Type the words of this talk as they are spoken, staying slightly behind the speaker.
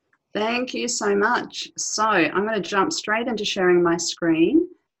Thank you so much. So I'm going to jump straight into sharing my screen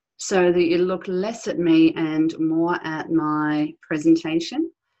so that you look less at me and more at my presentation.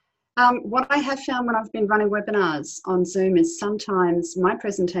 What I have found when I've been running webinars on Zoom is sometimes my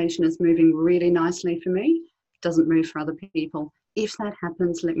presentation is moving really nicely for me. It doesn't move for other people. If that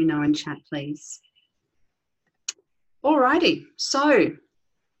happens, let me know in chat, please. Alrighty, so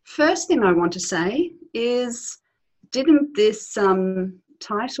first thing I want to say is, didn't this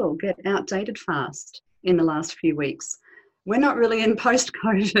title get outdated fast in the last few weeks? We're not really in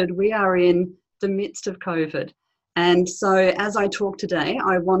post-COVID, we are in the midst of COVID. And so as I talk today,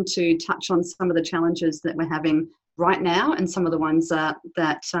 I want to touch on some of the challenges that we're having right now and some of the ones that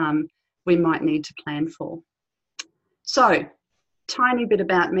we might need to plan for. So, tiny bit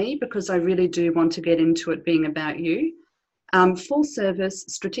about me, because I really do want to get into it being about you. Full service,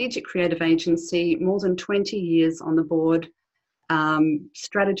 strategic creative agency, more than 20 years on the board,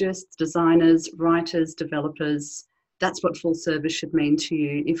 strategists, designers, writers, developers. That's what full service should mean to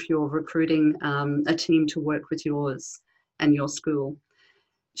you if you're recruiting a team to work with yours and your school.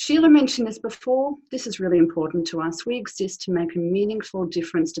 Sheila mentioned this before. This is really important to us. We exist to make a meaningful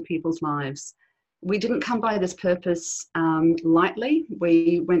difference to people's lives. We didn't come by this purpose lightly.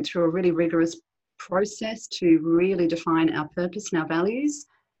 We went through a really rigorous process to really define our purpose and our values.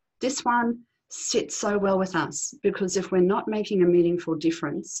 This one sits so well with us because if we're not making a meaningful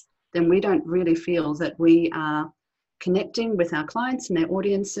difference, then we don't really feel that we are connecting with our clients and their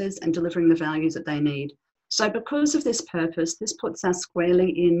audiences and delivering the values that they need. So because of this purpose, this puts us squarely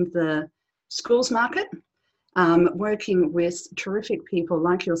in the schools market, working with terrific people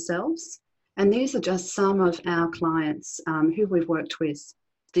like yourselves. And these are just some of our clients who we've worked with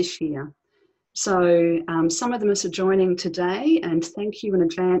this year. So some of them are joining today, and thank you in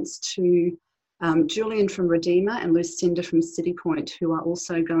advance to Julian from Redeemer and Lucinda from City Point, who are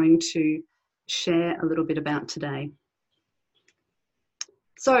also going to share a little bit about today.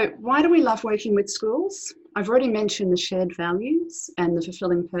 So why do we love working with schools? I've already mentioned the shared values and the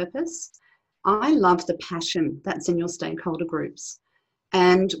fulfilling purpose. I love the passion that's in your stakeholder groups.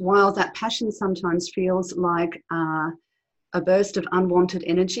 And while that passion sometimes feels like a burst of unwanted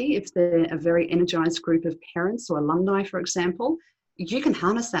energy, if they're a very energized group of parents or alumni, for example, you can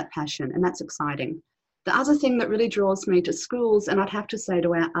harness that passion, and that's exciting. The other thing that really draws me to schools, and I'd have to say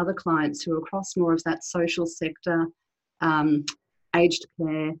to our other clients who are across more of that social sector, aged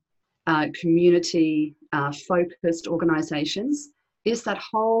care, community focused organisations, is that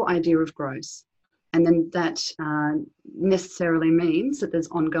whole idea of growth. And then that necessarily means that there's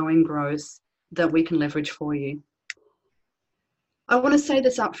ongoing growth that we can leverage for you. I want to say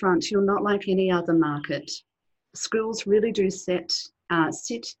this up front, you're not like any other market. Schools really do sit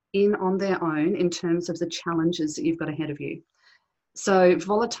in on their own in terms of the challenges that you've got ahead of you. So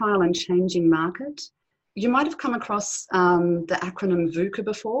volatile and changing market. You might have come across the acronym VUCA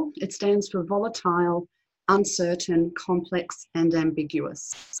before. It stands for volatile, uncertain, complex, and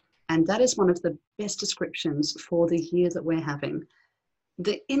ambiguous. And that is one of the best descriptions for the year that we're having.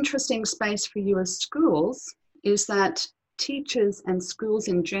 The interesting space for you as schools is that teachers and schools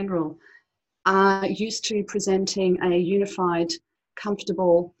in general are used to presenting a unified,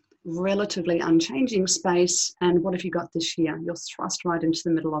 comfortable, relatively unchanging space. And what have you got this year? You're thrust right into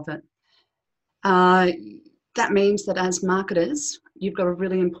the middle of it. That means that as marketers, you've got a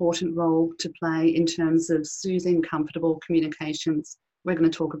really important role to play in terms of soothing, comfortable communications. We're going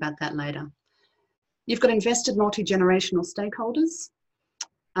to talk about that later. You've got invested multi-generational stakeholders.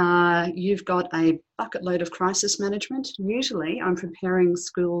 You've got a bucket load of crisis management. Usually I'm preparing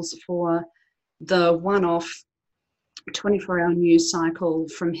schools for the one-off 24-hour news cycle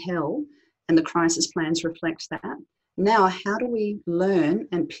from hell, and the crisis plans reflect that. Now, how do we learn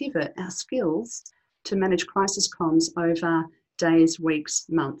and pivot our skills to manage crisis comms over days, weeks,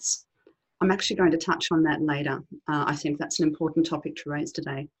 months? I'm actually going to touch on that later. I think that's an important topic to raise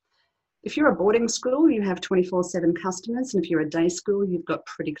today. If you're a boarding school, you have 24/7 customers, and if you're a day school, you've got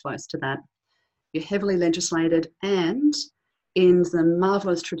pretty close to that. You're heavily legislated, and in the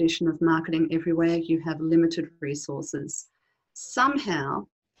marvellous tradition of marketing everywhere, you have limited resources. Somehow,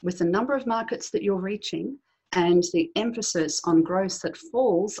 with the number of markets that you're reaching and the emphasis on growth that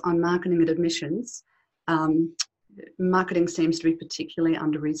falls on marketing and admissions, marketing seems to be particularly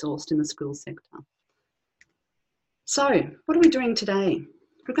under-resourced in the school sector. So, what are we doing today?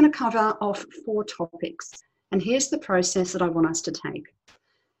 We're going to cover off 4 topics, and here's the process that I want us to take.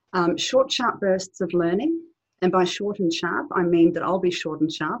 Short, sharp bursts of learning, and by short and sharp, I mean that I'll be short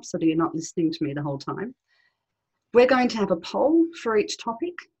and sharp so that you're not listening to me the whole time. We're going to have a poll for each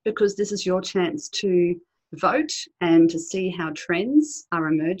topic because this is your chance to vote and to see how trends are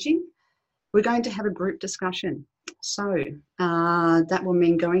emerging, we're going to have a group discussion. So that will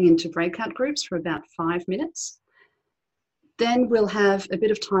mean going into breakout groups for about 5 minutes. Then we'll have a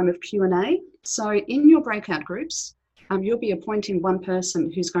bit of time of Q&A. So in your breakout groups, you'll be appointing one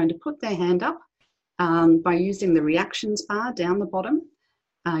person who's going to put their hand up by using the reactions bar down the bottom.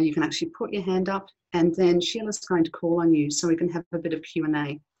 You can actually put your hand up, and then Sheila's going to call on you so we can have a bit of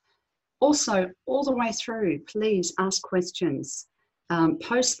Q&A. Also, all the way through, please ask questions.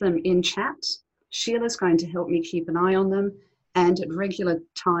 Post them in chat. Sheila's going to help me keep an eye on them, and at regular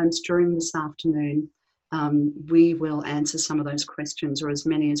times during this afternoon, we will answer some of those questions, or as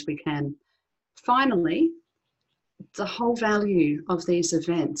many as we can. Finally, the whole value of these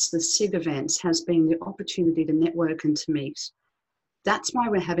events, the SIG events, has been the opportunity to network and to meet. That's why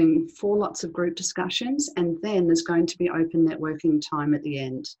we're having 4 lots of group discussions, and then there's going to be open networking time at the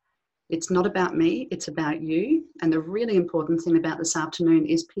end. It's not about me, it's about you. And the really important thing about this afternoon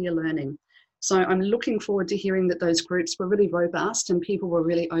is peer learning. So I'm looking forward to hearing that those groups were really robust and people were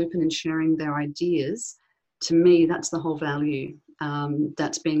really open in sharing their ideas. To me, that's the whole value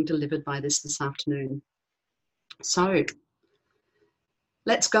that's being delivered by this afternoon. So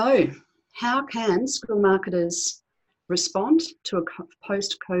let's go. How can school marketers respond to a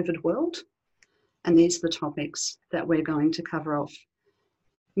post-COVID world? And these are the topics that we're going to cover off.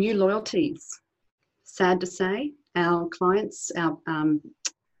 New loyalties. Sad to say, our clients,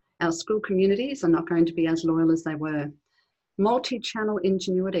 our school communities are not going to be as loyal as they were. Multi-channel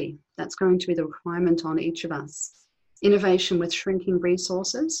ingenuity, that's going to be the requirement on each of us. Innovation with shrinking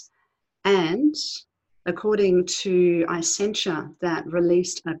resources. And according to Icentia, that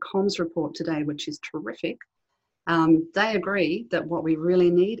released a comms report today, which is terrific, they agree that what we really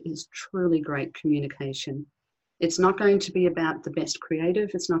need is truly great communication. It's not going to be about the best creative.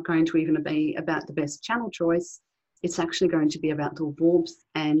 It's not going to even be about the best channel choice. It's actually going to be about the warmth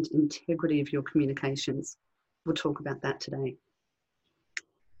and integrity of your communications. We'll talk about that today.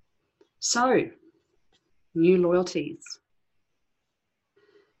 So, new loyalties.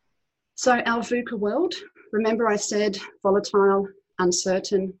 So our VUCA world, remember I said volatile,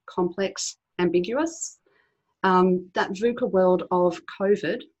 uncertain, complex, ambiguous. That VUCA world of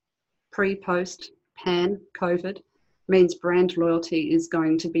COVID, pre, post, pan, COVID, means brand loyalty is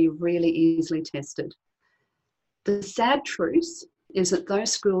going to be really easily tested. The sad truth is that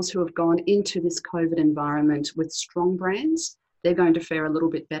those schools who have gone into this COVID environment with strong brands, they're going to fare a little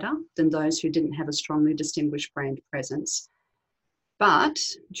bit better than those who didn't have a strongly distinguished brand presence. But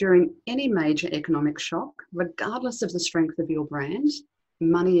during any major economic shock, regardless of the strength of your brand,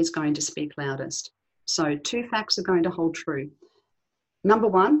 money is going to speak loudest. So 2 facts are going to hold true. Number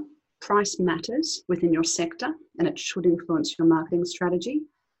 1, price matters within your sector and it should influence your marketing strategy.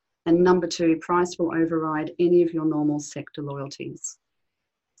 And number 2, price will override any of your normal sector loyalties.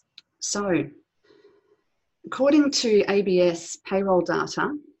 So, according to ABS payroll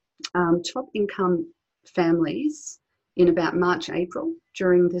data, top income families in about March, April,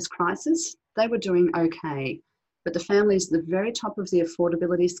 during this crisis, they were doing okay. But the families at the very top of the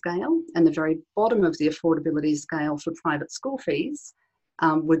affordability scale and the very bottom of the affordability scale for private school fees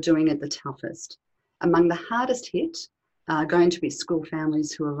were doing it the toughest. Among the hardest hit are going to be school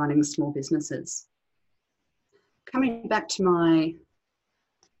families who are running small businesses. Coming back to my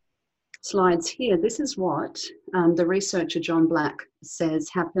slides here, this is what the researcher John Black says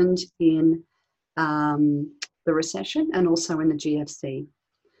happened in the recession and also in the GFC.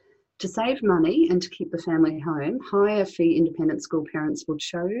 To save money and to keep the family home, higher fee independent school parents will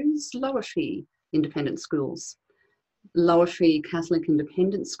choose lower fee independent schools, lower fee Catholic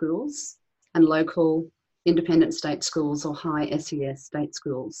independent schools, and local independent state schools or high SES state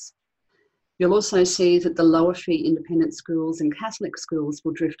schools. You'll also see that the lower fee independent schools and Catholic schools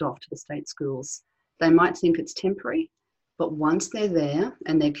will drift off to the state schools. They might think it's temporary, but once they're there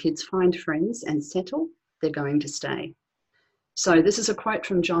and their kids find friends and settle, they're going to stay. So this is a quote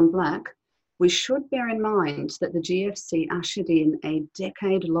from John Black. We should bear in mind that the GFC ushered in a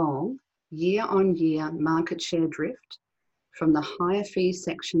decade-long, year-on-year market share drift from the higher fee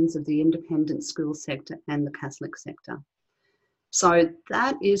sections of the independent school sector and the Catholic sector. So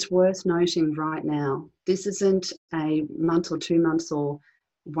that is worth noting right now. This isn't a month or 2 months or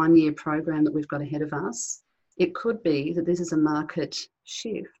 1 year program that we've got ahead of us. It could be that this is a market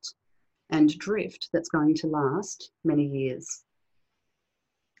shift and drift that's going to last many years.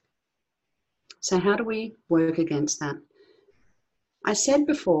 So how do we work against that? I said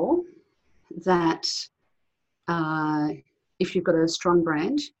before that if you've got a strong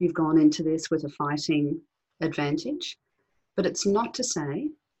brand, you've gone into this with a fighting advantage. But it's not to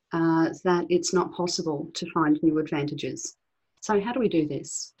say that it's not possible to find new advantages. So how do we do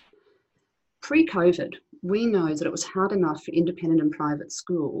this? Pre-COVID, we know that it was hard enough for independent and private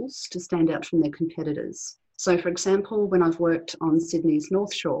schools to stand out from their competitors. So for example, when I've worked on Sydney's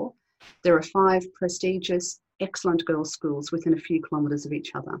North Shore, there are 5 prestigious, excellent girls' schools within a few kilometres of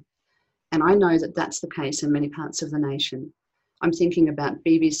each other. And I know that that's the case in many parts of the nation. I'm thinking about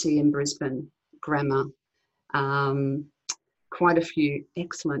BBC in Brisbane, Grammar, quite a few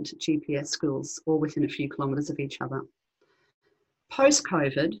excellent GPS schools, all within a few kilometres of each other.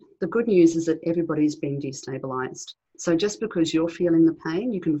 Post-COVID, the good news is that everybody's being destabilised. So just because you're feeling the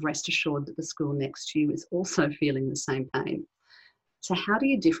pain, you can rest assured that the school next to you is also feeling the same pain. So how do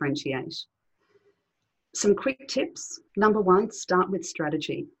you differentiate? Some quick tips. Number 1, start with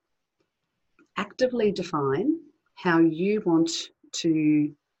strategy. Actively define how you want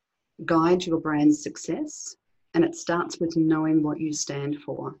to guide your brand's success, and it starts with knowing what you stand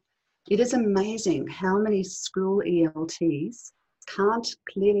for. It is amazing how many school ELTs can't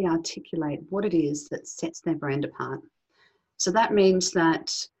clearly articulate what it is that sets their brand apart. So that means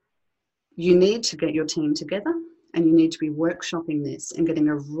that you need to get your team together and you need to be workshopping this and getting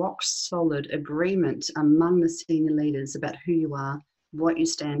a rock solid agreement among the senior leaders about who you are, what you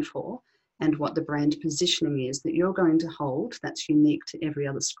stand for, and what the brand positioning is that you're going to hold that's unique to every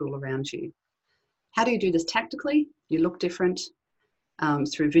other school around you. How do you do this tactically? You look different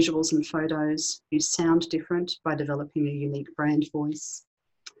through visuals and photos. You sound different by developing a unique brand voice.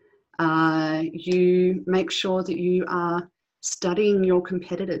 You make sure that you are studying your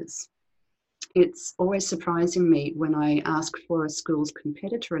competitors. It's always surprising me when I ask for a school's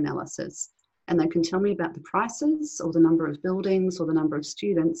competitor analysis and they can tell me about the prices or the number of buildings or the number of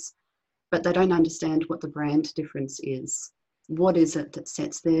students, but they don't understand what the brand difference is. What is it that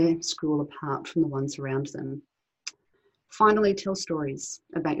sets their school apart from the ones around them? Finally, tell stories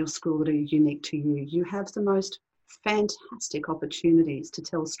about your school that are unique to you. You have the most fantastic opportunities to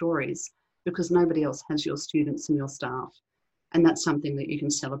tell stories because nobody else has your students and your staff. And that's something that you can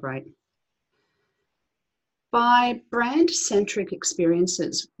celebrate. By brand-centric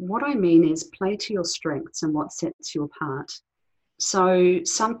experiences, what I mean is play to your strengths and what sets you apart. So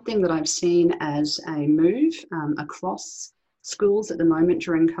something that I've seen as a move across schools at the moment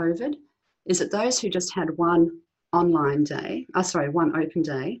during COVID is that those who just had one open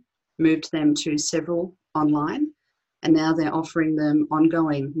day, moved them to several online, and now they're offering them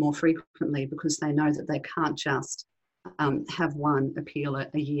ongoing more frequently because they know that they can't just have one appeal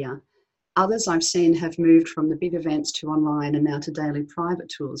a year. Others I've seen have moved from the big events to online and now to daily private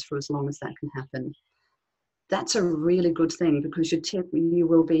tours for as long as that can happen. That's a really good thing because you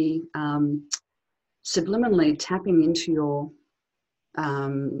will be subliminally tapping into your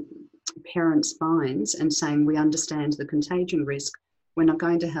parents' minds and saying, we understand the contagion risk. We're not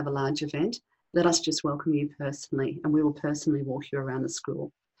going to have a large event. Let us just welcome you personally and we will personally walk you around the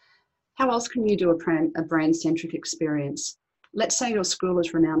school. How else can you do a brand-centric experience? Let's say your school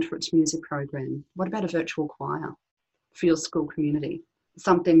is renowned for its music program. What about a virtual choir for your school community?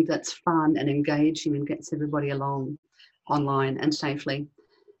 Something that's fun and engaging and gets everybody along online and safely.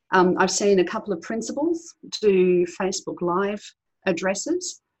 I've seen a couple of principals do Facebook Live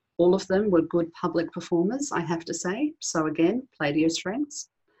addresses. All of them were good public performers, I have to say. So again, play to your strengths.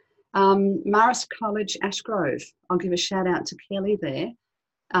 Marist College, Ashgrove, I'll give a shout out to Kelly there,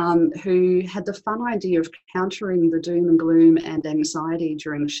 who had the fun idea of countering the doom and gloom and anxiety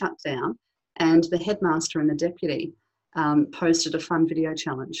during the shutdown, and the headmaster and the deputy posted a fun video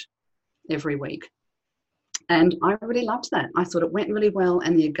challenge every week. And I really loved that. I thought it went really well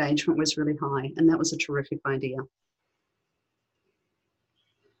and the engagement was really high, and that was a terrific idea.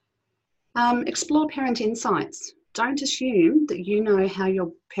 Explore parent insights. Don't assume that you know how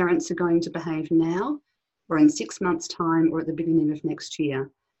your parents are going to behave now or in 6 months' time or at the beginning of next year.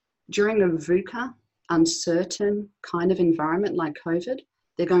 During a VUCA, uncertain kind of environment like COVID,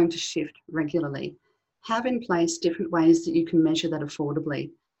 they're going to shift regularly. Have in place different ways that you can measure that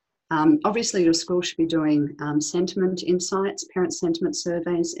affordably. Obviously, your school should be doing sentiment insights, parent sentiment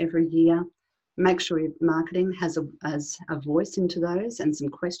surveys every year. Make sure your marketing has a voice into those and some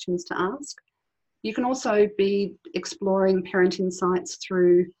questions to ask. You can also be exploring parent insights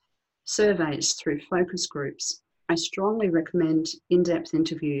through surveys, through focus groups. I strongly recommend in-depth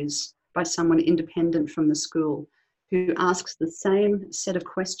interviews by someone independent from the school who asks the same set of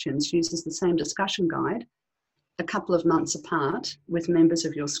questions, uses the same discussion guide a couple of months apart with members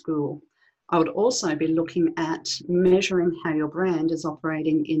of your school. I would also be looking at measuring how your brand is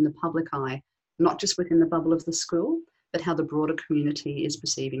operating in the public eye, not just within the bubble of the school, but how the broader community is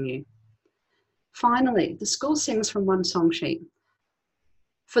perceiving you. Finally, the school sings from one song sheet.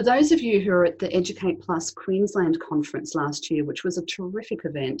 For those of you who were at the Educate Plus Queensland conference last year, which was a terrific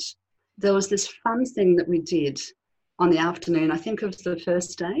event, there was this fun thing that we did on the afternoon, I think of the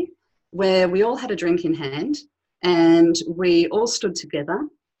first day, where we all had a drink in hand and we all stood together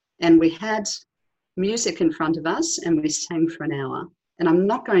and we had music in front of us and we sang for an hour. And I'm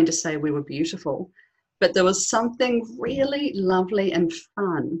not going to say we were beautiful, but there was something really lovely and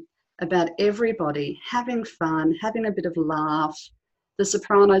fun about everybody having fun, having a bit of laugh. The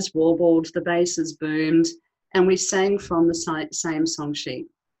sopranos warbled, the basses boomed, and we sang from the same song sheet.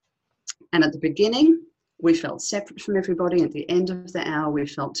 And at the beginning, we felt separate from everybody. At the end of the hour, we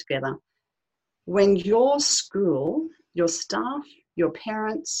felt together. When your school, your staff, your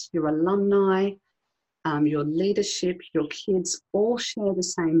parents, your alumni, your leadership, your kids all share the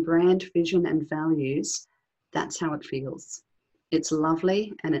same brand, vision, and values, that's how it feels. It's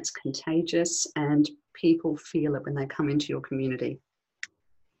lovely and it's contagious, and people feel it when they come into your community.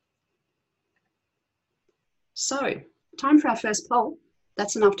 So, time for our first poll.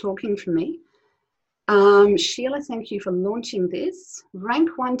 That's enough talking from me. Sheila, thank you for launching this.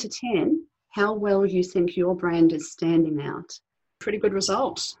 Rank 1 to 10, how well you think your brand is standing out. Pretty good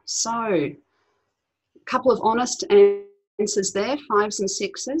result. So, a couple of honest answers there, 5s and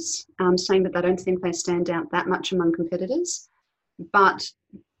 6s, saying that they don't think they stand out that much among competitors. But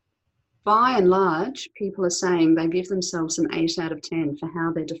by and large, people are saying they give themselves an 8 out of 10 for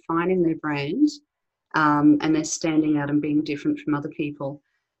how they're defining their brand, and they're standing out and being different from other people.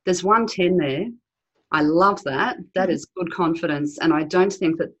 There's 1 10 there. I love that. That is good confidence. And I don't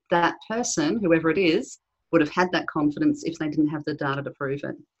think that that person, whoever it is, would have had that confidence if they didn't have the data to prove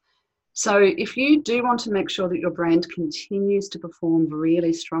it. So if you do want to make sure that your brand continues to perform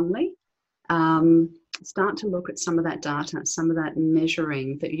really strongly, start to look at some of that data, some of that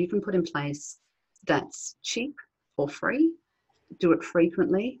measuring that you can put in place that's cheap or free. Do it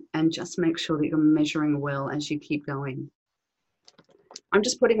frequently and just make sure that you're measuring well as you keep going. I'm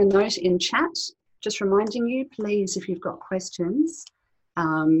just putting a note in chat, just reminding you, please, if you've got questions,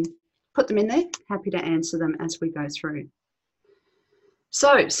 put them in there. Happy to answer them as we go through.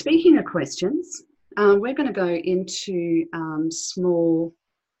 So speaking of questions, we're going to go into small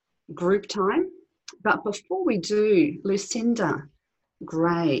group time. But before we do, Lucinda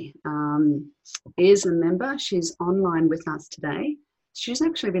Gray is a member. She's online with us today. She's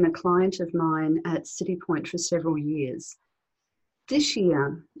actually been a client of mine at City Point for several years. This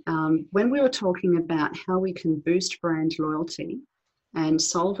year, when we were talking about how we can boost brand loyalty and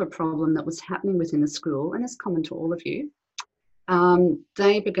solve a problem that was happening within the school, and it's common to all of you,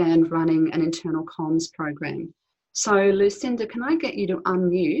 they began running an internal comms program. So Lucinda, can I get you to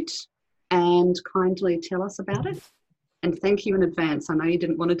unmute and kindly tell us about it? And thank you in advance. I know you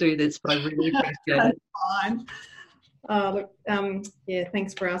didn't want to do this, but I really appreciate it. That's fine. Yeah,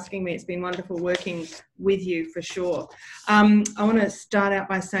 thanks for asking me. It's been wonderful working with you for sure. I want to start out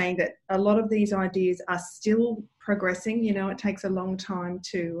by saying that a lot of these ideas are still progressing. You know, it takes a long time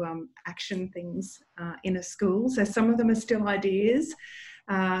to action things in a school. So some of them are still ideas.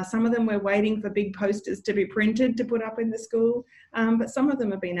 Some of them we're waiting for big posters to be printed to put up in the school, but some of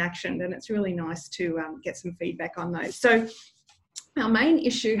them have been actioned, and it's really nice to get some feedback on those. So our main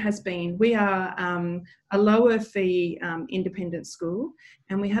issue has been we are a lower fee independent school,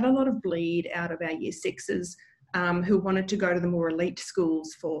 and we had a lot of bleed out of our year sixes who wanted to go to the more elite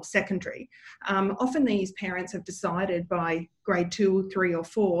schools for secondary. Often these parents have decided by grade 2, 3 or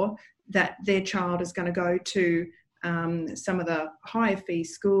 4 that their child is going to go to some of the higher fee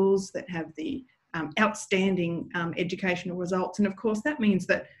schools that have the outstanding educational results. And of course that means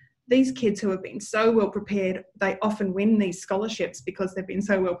that these kids who have been so well prepared, they often win these scholarships because they've been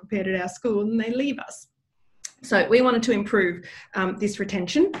so well prepared at our school and they leave us. So we wanted to improve this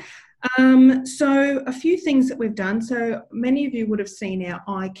retention. So a few things that we've done. So many of you would have seen our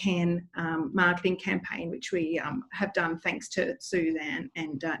ICANN marketing campaign, which we have done thanks to Suzanne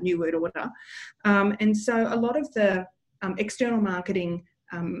and New Word Order. And so a lot of the external marketing,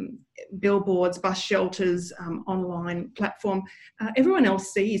 billboards, bus shelters, online platform, everyone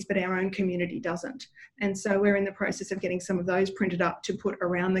else sees, but our own community doesn't. And so we're in the process of getting some of those printed up to put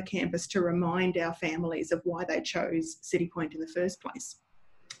around the campus to remind our families of why they chose City Point in the first place.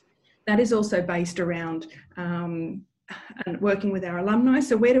 That is also based around and working with our alumni.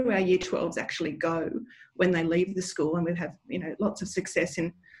 So where do our year 12s actually go when they leave the school? And we've had, you know, lots of success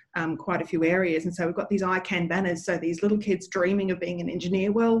in quite a few areas. And so we've got these ICANN banners. So these little kids dreaming of being an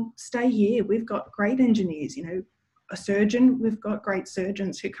engineer, well, stay here. We've got great engineers, you know, a surgeon, we've got great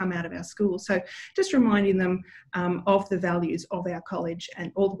surgeons who come out of our school. So just reminding them of the values of our college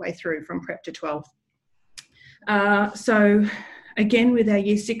and all the way through from prep to 12. So again with our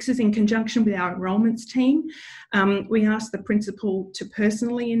Year 6s in conjunction with our enrolments team. We asked the principal to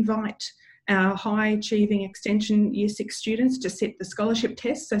personally invite our high achieving extension Year 6 students to sit the scholarship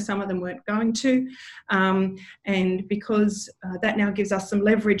test, so some of them weren't going to, and because that now gives us some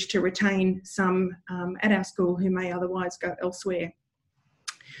leverage to retain some at our school who may otherwise go elsewhere.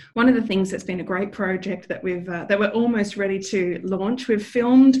 One of the things that's been a great project that we're almost ready to launch, we've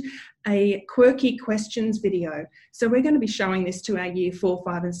filmed a quirky questions video. So we're going to be showing this to our Year 4,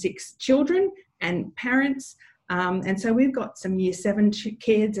 5 and 6 children and parents. And so we've got some Year 7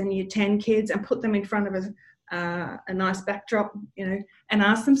 kids and Year 10 kids and put them in front of a nice backdrop, you know, and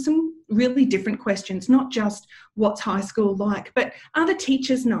ask them some really different questions, not just what's high school like, but are the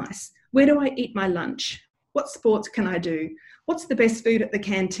teachers nice? Where do I eat my lunch? What sports can I do? What's the best food at the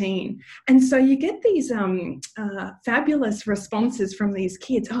canteen? And so you get these fabulous responses from these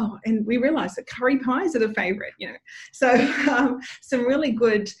kids. Oh, and we realise that curry pies are the favourite, you know. So some really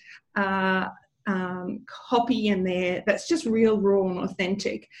good copy in there that's just real, raw and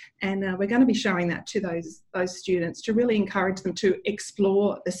authentic. And we're going to be showing that to those students to really encourage them to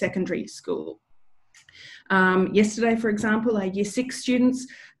explore the secondary school. Yesterday, for example, our Year 6 students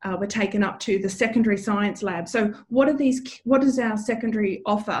were taken up to the secondary science lab. So what does our secondary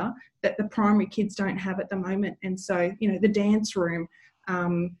offer that the primary kids don't have at the moment? And so, you know, the dance room,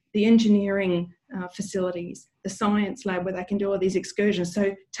 the engineering facilities, the science lab where they can do all these excursions.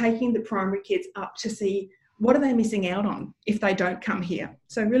 So taking the primary kids up to see what are they missing out on if they don't come here.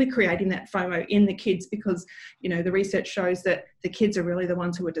 So really creating that FOMO in the kids, because, you know, the research shows that the kids are really the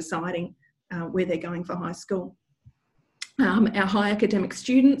ones who are deciding where they're going for high school. Our high academic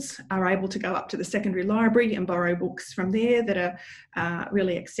students are able to go up to the secondary library and borrow books from there that are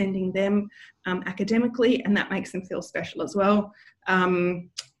really extending them academically, and that makes them feel special as well.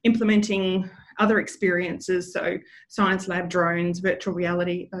 Implementing other experiences, so science lab, drones, virtual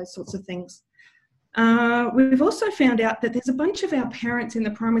reality, those sorts of things. We've also found out that there's a bunch of our parents in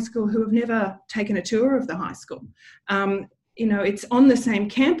the primary school who have never taken a tour of the high school. You know, it's on the same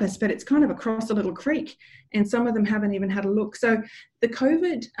campus, but it's kind of across a little creek, and some of them haven't even had a look. So the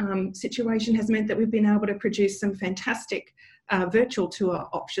COVID situation has meant that we've been able to produce some fantastic virtual tour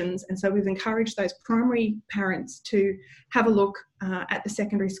options, and so we've encouraged those primary parents to have a look at the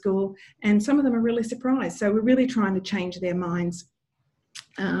secondary school, and some of them are really surprised. So we're really trying to change their minds.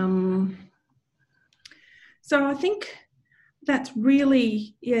 So I think that's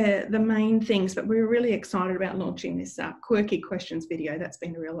really, the main things, but we're really excited about launching this quirky questions video. That's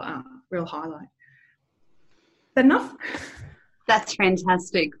been a real highlight. Is that enough? That's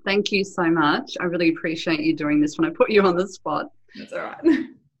fantastic. Thank you so much. I really appreciate you doing this when I put you on the spot. That's all right.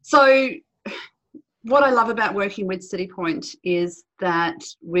 So what I love about working with City Point is that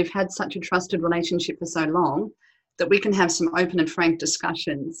we've had such a trusted relationship for so long that we can have some open and frank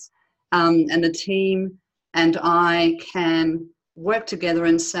discussions, and the team and I can work together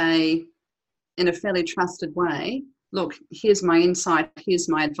and say, in a fairly trusted way, look, here's my insight, here's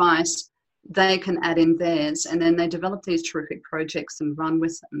my advice. They can add in theirs, and then they develop these terrific projects and run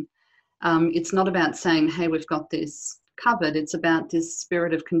with them. It's not about saying, hey, we've got this covered. It's about this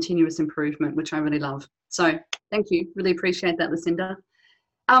spirit of continuous improvement, which I really love. So thank you. Really appreciate that, Lucinda.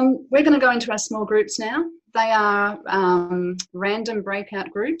 We're going to go into our small groups now. They are random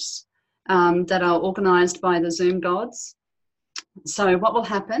breakout groups that are organised by the Zoom gods. So what will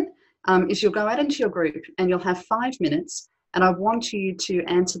happen is you'll go out into your group and you'll have 5 minutes, and I want you to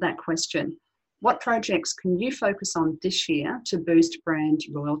answer that question. What projects can you focus on this year to boost brand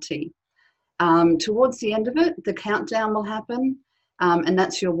loyalty? Towards the end of it, the countdown will happen, and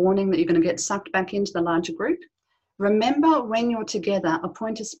that's your warning that you're going to get sucked back into the larger group. Remember, when you're together,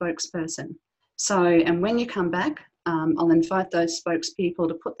 appoint a spokesperson. So, and when you come back, I'll invite those spokespeople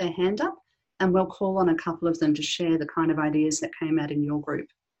to put their hand up, and we'll call on a couple of them to share the kind of ideas that came out in your group.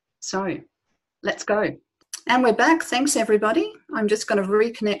 So let's go. And we're back. Thanks, everybody. I'm just going to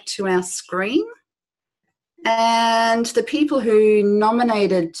reconnect to our screen. And the people who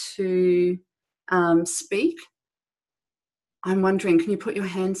nominated to speak, I'm wondering, can you put your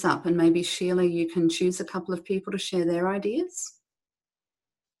hands up, and maybe Sheila, you can choose a couple of people to share their ideas?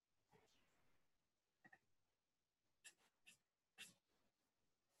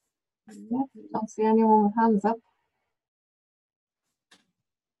 Yep, don't see anyone with hands up.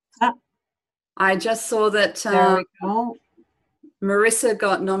 I just saw that Marissa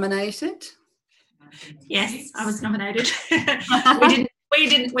got nominated. Yes, I was nominated.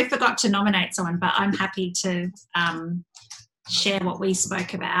 We forgot to nominate someone, but I'm happy to share what we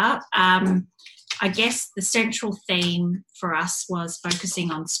spoke about. I guess the central theme for us was focusing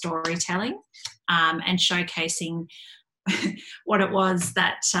on storytelling and showcasing what it was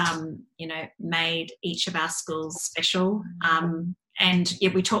that, made each of our schools special. And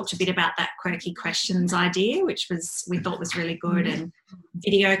yeah, we talked a bit about that quirky questions idea, which we thought was really good, and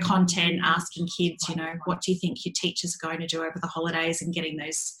video content, asking kids, what do you think your teachers are going to do over the holidays, and getting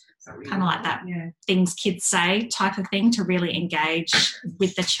those kind of like that things kids say type of thing to really engage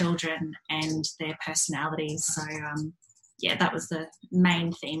with the children and their personalities. So, that was the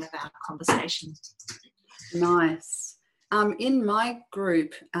main theme of our conversation. Nice. In my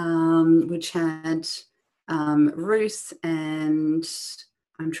group, which had Ruth and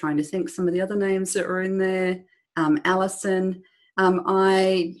I'm trying to think some of the other names that were in there, Alison,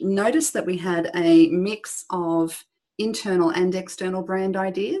 I noticed that we had a mix of internal and external brand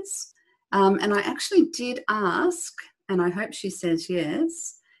ideas. And I actually did ask, and I hope she says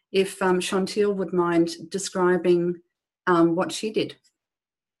yes, if Chantil would mind describing what she did.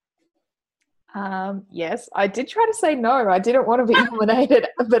 Yes, I did try to say no. I didn't want to be nominated,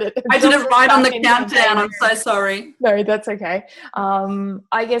 but I did it right on the countdown. I'm so sorry. No, that's okay.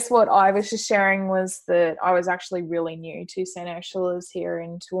 I guess what I was just sharing was that I was actually really new to St. Ursula's here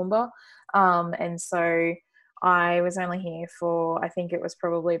in Toowoomba. And so I was only here for, I think it was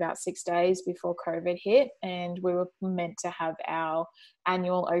probably about 6 days before COVID hit, and we were meant to have our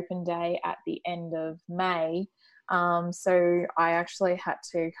annual open day at the end of May. So I actually had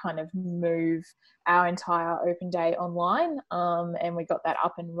to kind of move our entire open day online, and we got that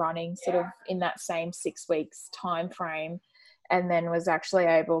up and running sort of in that same 6 weeks time frame, and then was actually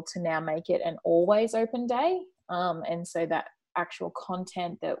able to now make it an always open day. And so that actual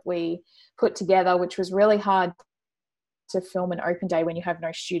content that we put together, which was really hard to film an open day when you have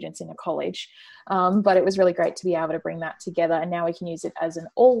no students in a college, but it was really great to be able to bring that together, and now we can use it as an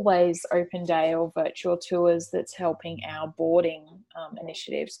always open day or virtual tours that's helping our boarding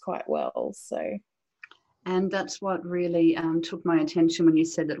initiatives quite well. So, and that's what really took my attention when you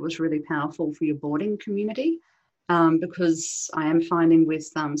said that it was really powerful for your boarding community, because I am finding with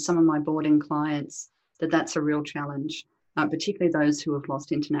some of my boarding clients that that's a real challenge, particularly those who have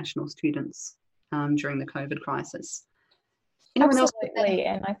lost international students during the COVID crisis. Absolutely.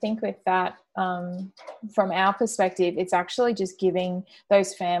 And I think with that, from our perspective, it's actually just giving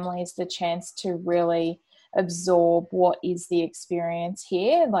those families the chance to really absorb what is the experience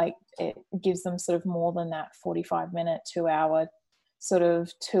here. Like, it gives them sort of more than that 45-minute, 2-hour sort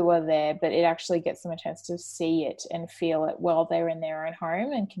of tour there, but it actually gets them a chance to see it and feel it while they're in their own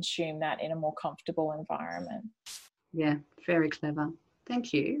home and consume that in a more comfortable environment. Yeah, very clever.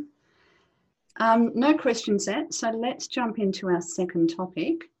 Thank you. No questions yet, so let's jump into our second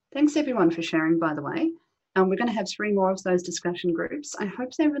topic. Thanks everyone for sharing, by the way. We're going to have 3 more of those discussion groups. I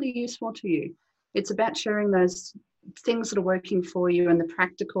hope they're really useful to you. It's about sharing those things that are working for you and the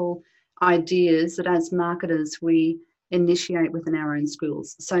practical ideas that as marketers we initiate within our own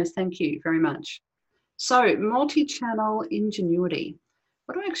schools. So thank you very much. So multi-channel ingenuity.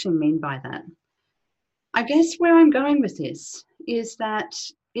 What do I actually mean by that? I guess where I'm going with this is that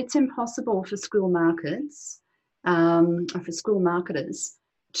it's impossible for school markets, for school marketers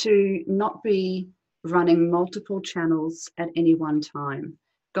to not be running multiple channels at any one time.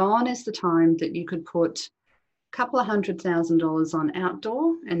 Gone is the time that you could put a couple of $100,000 on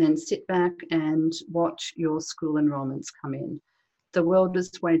outdoor and then sit back and watch your school enrollments come in. The world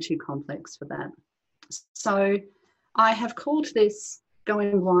is way too complex for that. So I have called this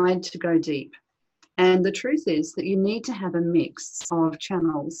going wide to go deep. And the truth is that you need to have a mix of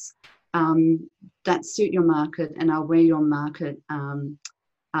channels that suit your market and are where your market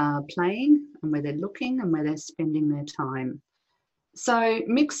are playing and where they're looking and where they're spending their time. So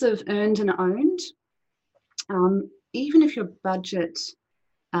mix of earned and owned. Even if your budget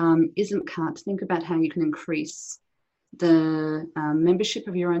isn't cut, think about how you can increase the membership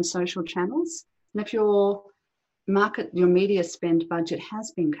of your own social channels. And if your media spend budget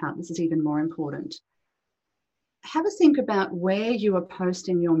has been cut, this is even more important. Have a think about where you are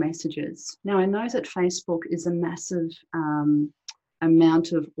posting your messages. Now, I know that Facebook is a massive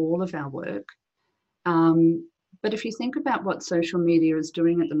amount of all of our work, but if you think about what social media is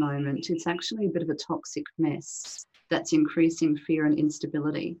doing at the moment, it's actually a bit of a toxic mess that's increasing fear and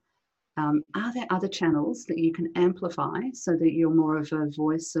instability. Are there other channels that you can amplify so that you're more of a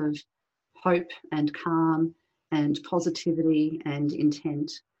voice of hope and calm and positivity and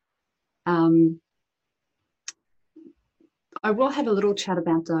intent? I will have a little chat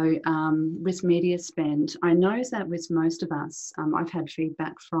about, though, with media spend. I know that with most of us, I've had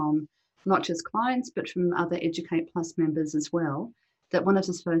feedback from not just clients, but from other Educate Plus members as well, that one of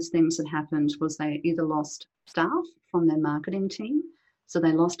the first things that happened was they either lost staff from their marketing team, so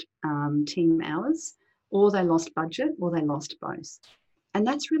they lost team hours, or they lost budget, or they lost both. And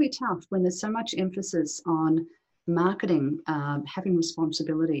that's really tough when there's so much emphasis on marketing, having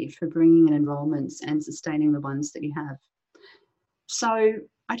responsibility for bringing in enrolments and sustaining the ones that you have. So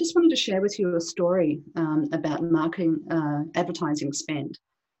I just wanted to share with you a story about marketing, advertising spend.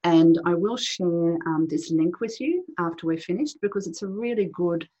 And I will share this link with you after we're finished, because it's a really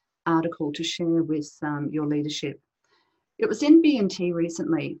good article to share with your leadership. It was in B&T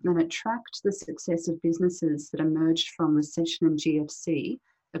recently, and it tracked the success of businesses that emerged from recession and GFC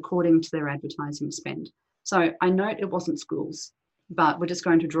according to their advertising spend. So I note it wasn't schools, but we're just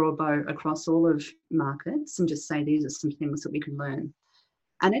going to draw a bow across all of markets and just say these are some things that we can learn.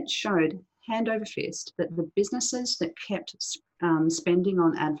 And it showed hand over fist that the businesses that kept spending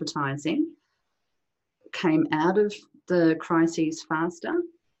on advertising came out of the crises faster,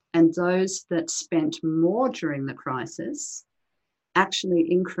 and those that spent more during the crisis actually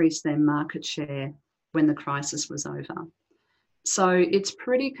increased their market share when the crisis was over. So it's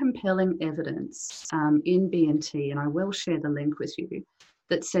pretty compelling evidence in B&T, and I will share the link with you,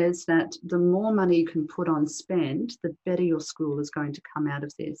 that says that the more money you can put on spend, the better your school is going to come out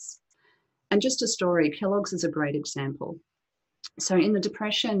of this. And just a story, Kellogg's is a great example. So in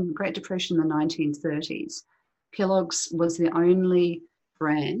the Great Depression in the 1930s, Kellogg's was the only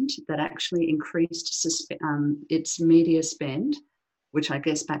brand that actually increased its media spend, which I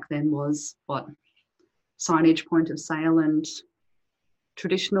guess back then was signage, point of sale, and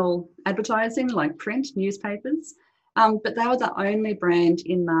traditional advertising like print, newspapers. But they were the only brand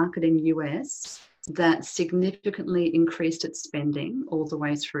in market in US that significantly increased its spending all the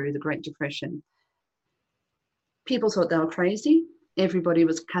way through the Great Depression. People thought they were crazy. Everybody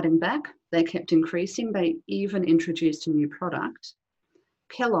was cutting back. They kept increasing. They even introduced a new product.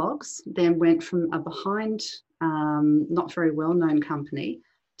 Kellogg's then went from a behind, not very well-known company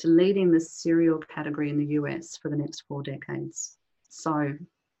to leading the cereal category in the US for the next 4 decades. So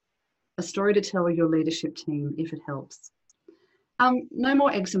a story to tell your leadership team if it helps. No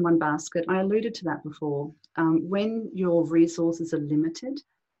more eggs in one basket. I alluded to that before. When your resources are limited,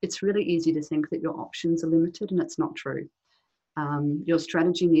 it's really easy to think that your options are limited, and it's not true. Your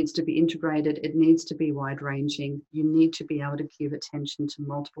strategy needs to be integrated. It needs to be wide-ranging. You need to be able to give attention to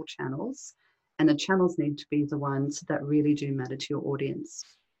multiple channels, and the channels need to be the ones that really do matter to your audience.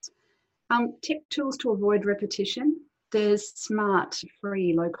 Tech tools to avoid repetition. There's smart,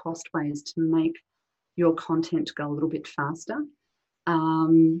 free, low-cost ways to make your content go a little bit faster.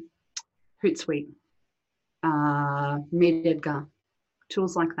 Hootsuite, MeetEdgar,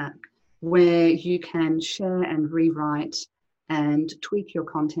 tools like that, where you can share and rewrite and tweak your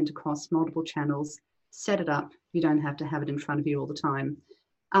content across multiple channels, set it up. You don't have to have it in front of you all the time.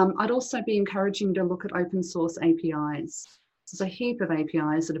 I'd also be encouraging you to look at open source APIs. There's a heap of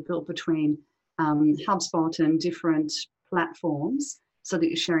APIs that are built between HubSpot and different platforms so that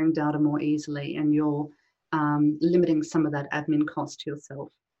you're sharing data more easily and you're limiting some of that admin cost to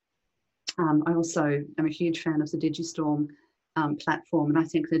yourself. I also am a huge fan of the Digistorm platform, and I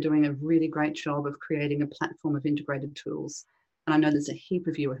think they're doing a really great job of creating a platform of integrated tools. And I know there's a heap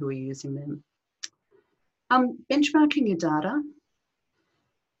of you who are using them. Benchmarking your data.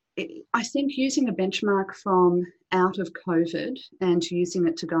 I think using a benchmark from out of COVID and using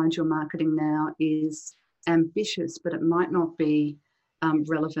it to go into your marketing now is ambitious, but it might not be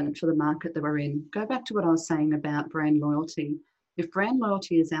relevant for the market that we're in. Go back to what I was saying about brand loyalty. If brand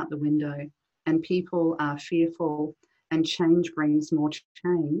loyalty is out the window and people are fearful and change brings more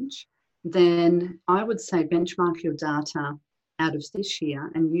change, then I would say benchmark your data out of this year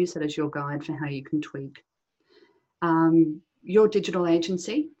and use it as your guide for how you can tweak. Your digital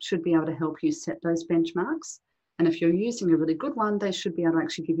agency should be able to help you set those benchmarks. And if you're using a really good one, they should be able to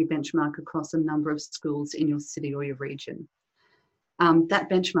actually give you benchmark across a number of schools in your city or your region. That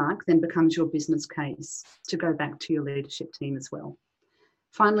benchmark then becomes your business case to go back to your leadership team as well.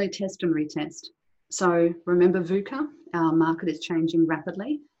 Finally, test and retest. So remember VUCA, our market is changing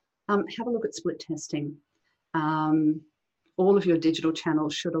rapidly. Have a look at split testing. All of your digital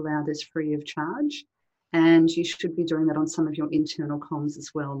channels should allow this free of charge, and you should be doing that on some of your internal comms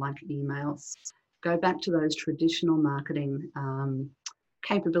as well, like emails. Go back to those traditional marketing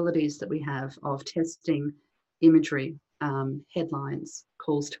capabilities that we have of testing imagery, headlines,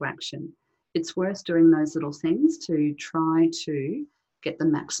 calls to action. It's worth doing those little things to try to get the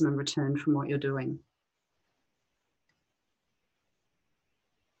maximum return from what you're doing.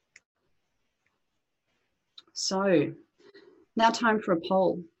 So now time for a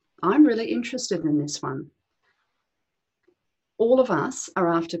poll. I'm really interested in this one. All of us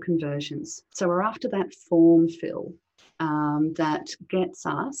are after conversions. So we're after that form fill that gets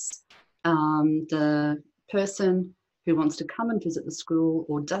us the person who wants to come and visit the school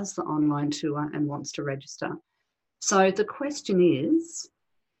or does the online tour and wants to register. So the question is,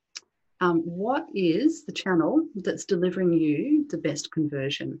 what is the channel that's delivering you the best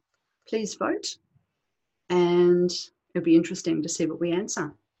conversion? Please vote, and it'll be interesting to see what we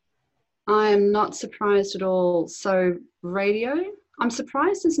answer. I am not surprised at all. So radio, I'm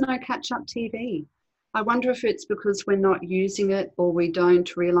surprised there's no catch-up TV. I wonder if it's because we're not using it or we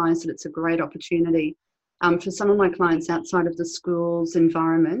don't realise that it's a great opportunity. For some of my clients outside of the school's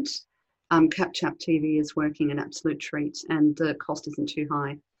environment, catch-up TV is working an absolute treat and the cost isn't too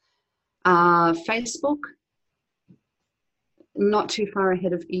high. Facebook, not too far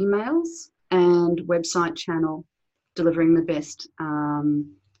ahead of emails, and website channel delivering the best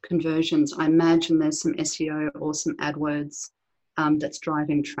conversions. I imagine there's some SEO or some AdWords that's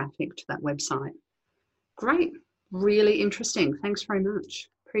driving traffic to that website. Great, really interesting. Thanks very much.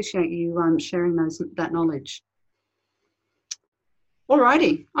 Appreciate you sharing that knowledge.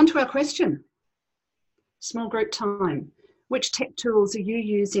 Alrighty, on to our question. Small group time. Which tech tools are you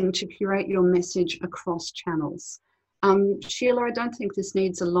using to curate your message across channels? Sheila, I don't think this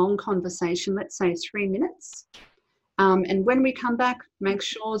needs a long conversation. Let's say 3 minutes. And when we come back, make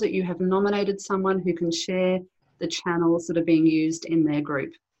sure that you have nominated someone who can share the channels that are being used in their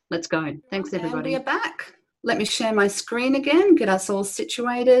group. Let's go. Thanks, everybody. And we are back. Let me share my screen again, get us all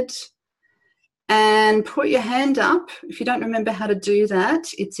situated. And put your hand up. If you don't remember how to do that,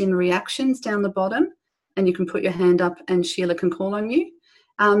 it's in reactions down the bottom. And you can put your hand up and Sheila can call on you.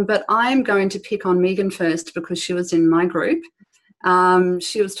 But I'm going to pick on Megan first because she was in my group.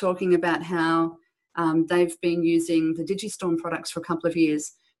 She was talking about how they've been using the Digistorm products for a couple of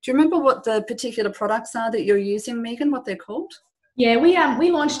years. Do you remember what the particular products are that you're using, Megan, what they're called? Yeah,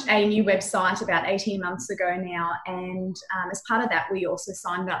 we launched a new website about 18 months ago now, and as part of that, we also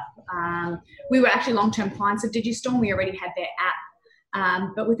signed up. We were actually long-term clients of Digistorm. We already had their app.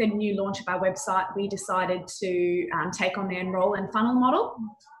 But with the new launch of our website, we decided to take on the enroll and funnel module,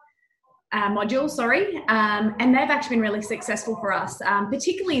 and they've actually been really successful for us,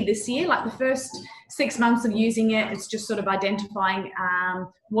 particularly this year. Like the first 6 months of using it, it's just sort of identifying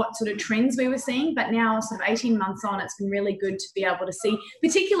what sort of trends we were seeing. But now, sort of 18 months on, it's been really good to be able to see,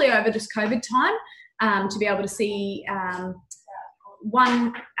 particularly over this COVID time, to be able to see a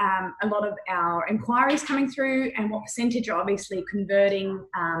lot of our inquiries coming through and what percentage are obviously converting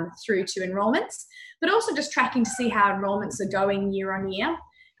through to enrolments, but also just tracking to see how enrolments are going year on year.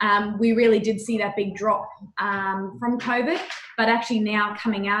 We really did see that big drop from COVID, but actually now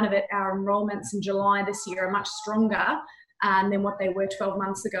coming out of it, our enrolments in July this year are much stronger than what they were 12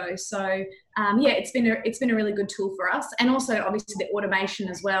 months ago. So yeah, it's been a really good tool for us, and also obviously the automation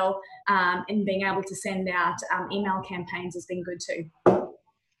as well, and being able to send out email campaigns has been good too.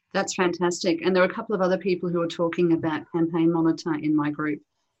 That's fantastic. And there are a couple of other people who are talking about Campaign Monitor in my group,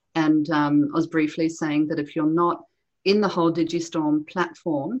 and I was briefly saying that if you're not in the whole Digistorm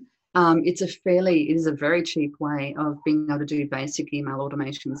platform, it is a very cheap way of being able to do basic email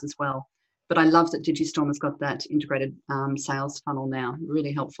automations as well. But I love that Digistorm has got that integrated sales funnel now.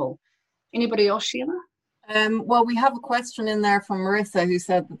 Really helpful. Anybody else, Sheila? Well, we have a question in there from Marissa who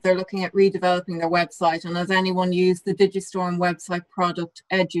said that they're looking at redeveloping their website. And has anyone used the Digistorm website product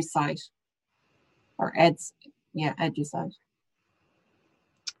EduSite? Or EduSite?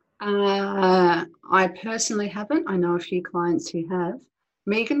 I personally haven't. I know a few clients who have.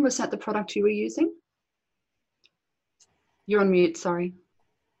 Megan, was that the product you were using? You're on mute, sorry.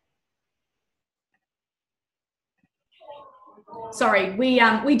 Sorry,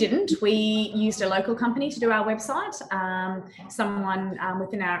 we didn't. We used a local company to do our website, someone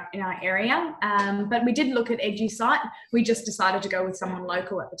within our area. But we did look at EduSite. We just decided to go with someone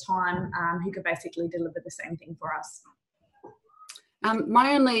local at the time who could basically deliver the same thing for us.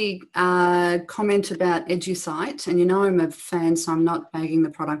 My only comment about EduSite, and you know I'm a fan, so I'm not bagging the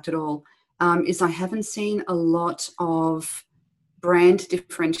product at all, is I haven't seen a lot of brand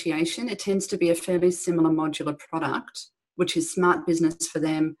differentiation. It tends to be a fairly similar modular product, which is smart business for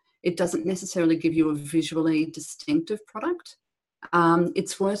them. It doesn't necessarily give you a visually distinctive product.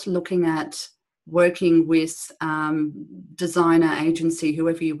 It's worth looking at working with designer agency,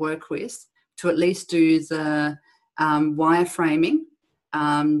 whoever you work with, to at least do the wireframing,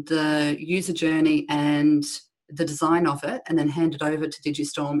 the user journey and the design of it, and then hand it over to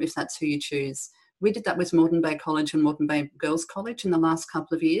Digistorm if that's who you choose. We did that with Moreton Bay College and Moreton Bay Girls College in the last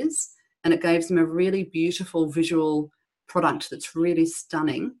couple of years, and it gave them a really beautiful visual product that's really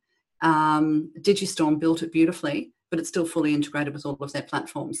stunning. Digistorm built it beautifully, but it's still fully integrated with all of their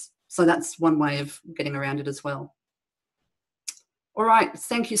platforms. So that's one way of getting around it as well. All right,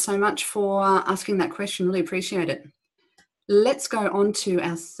 thank you so much for asking that question. Really appreciate it. Let's go on to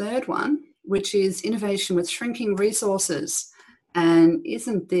our third one, which is innovation with shrinking resources. And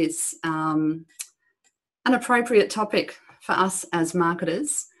isn't this an appropriate topic for us as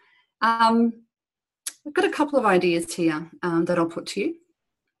marketers? I've got a couple of ideas here that I'll put to you.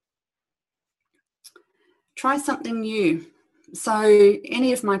 Try something new. So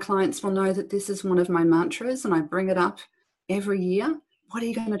any of my clients will know that this is one of my mantras, and I bring it up every year. What are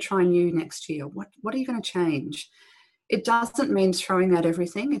you going to try new next year? What are you going to change? It doesn't mean throwing out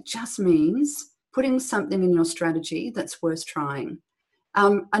everything. It just means putting something in your strategy that's worth trying.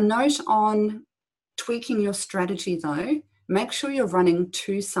 A note on tweaking your strategy though, make sure you're running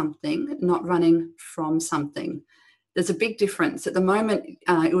to something, not running from something. There's a big difference. At the moment,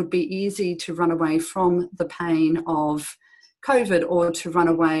 it would be easy to run away from the pain of COVID or to run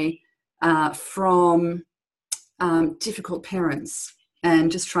away from difficult parents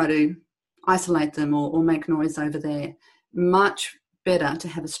and just try to isolate them or make noise over there. Much better to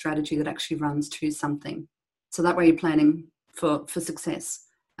have a strategy that actually runs to something. So that way you're planning for success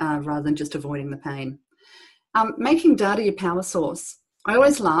rather than just avoiding the pain. Making data your power source. I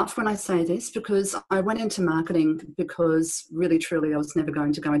always laugh when I say this because I went into marketing because really, truly, I was never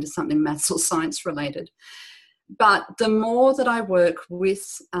going to go into something maths or science related. But the more that I work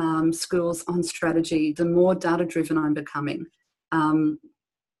with schools on strategy, the more data-driven I'm becoming.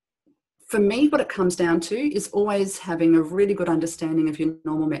 For me, what it comes down to is always having a really good understanding of your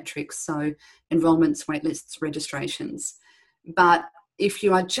normal metrics, so enrolments, waitlists, registrations. But if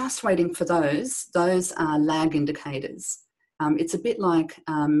you are just waiting for those are lag indicators. It's a bit like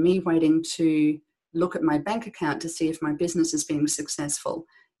me waiting to look at my bank account to see if my business is being successful.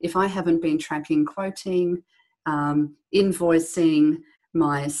 If I haven't been tracking quoting, invoicing,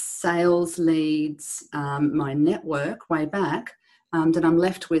 my sales leads, my network way back, then I'm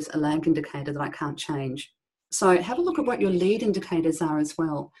left with a lag indicator that I can't change. So have a look at what your lead indicators are as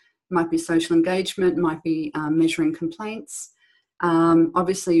well. It might be social engagement, it might be measuring complaints.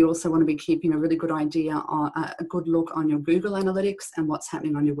 Obviously, you also want to be keeping a really good idea, a good look on your Google Analytics and what's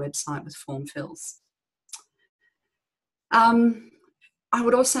happening on your website with form fills. I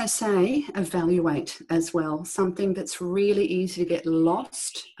would also say evaluate as well. Something that's really easy to get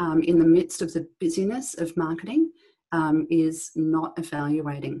lost in the midst of the busyness of marketing is not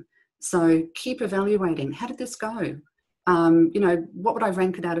evaluating. So keep evaluating. How did this go? What would I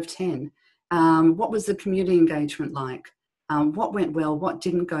rank it out of 10? What was the community engagement like? What went well? What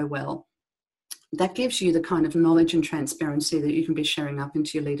didn't go well? That gives you the kind of knowledge and transparency that you can be sharing up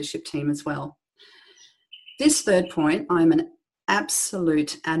into your leadership team as well. This third point, I'm an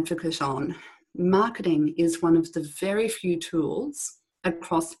absolute advocate on. Marketing is one of the very few tools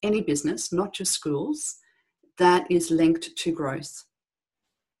across any business, not just schools, that is linked to growth.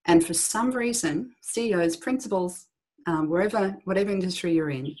 And for some reason, CEOs, principals, whatever industry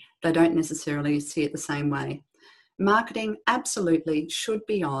you're in, they don't necessarily see it the same way. Marketing absolutely should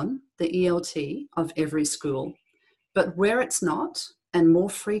be on the ELT of every school, but where it's not, and more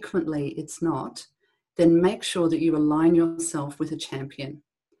frequently it's not, then make sure that you align yourself with a champion.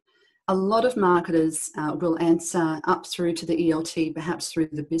 A lot of marketers will answer up through to the ELT, perhaps through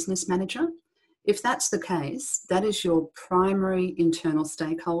the business manager. If that's the case, that is your primary internal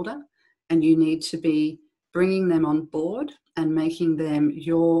stakeholder, and you need to be bringing them on board and making them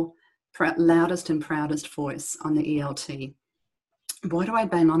your loudest and proudest voice on the ELT. Why do I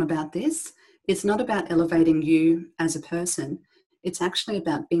bang on about this? It's not about elevating you as a person. It's actually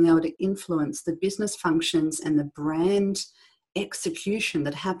about being able to influence the business functions and the brand execution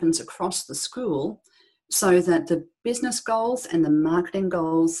that happens across the school so that the business goals and the marketing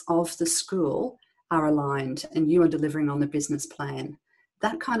goals of the school are aligned and you are delivering on the business plan.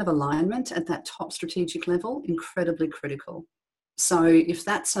 That kind of alignment at that top strategic level, incredibly critical. So if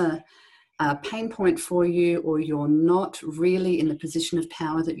that's a pain point for you, or you're not really in the position of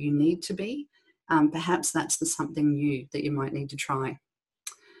power that you need to be, perhaps that's something new that you might need to try.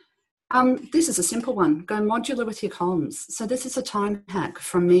 This is a simple one. Go modular with your comms. So this is a time hack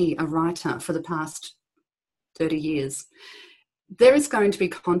from me, a writer, for the past 30 years. There is going to be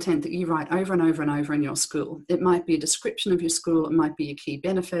content that you write over and over and over in your school. It might be a description of your school. It might be your key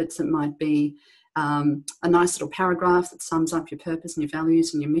benefits. It might be a nice little paragraph that sums up your purpose and your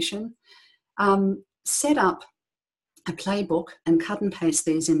values and your mission. Set up a playbook and cut and paste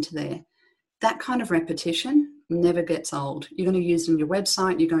these into there. That kind of repetition never gets old. You're going to use it on your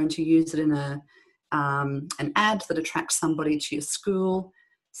website. You're going to use it in an ad that attracts somebody to your school.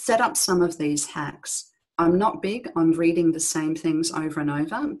 Set up some of these hacks. I'm not big on reading the same things over and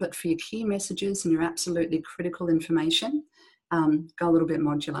over, but for your key messages and your absolutely critical information, go a little bit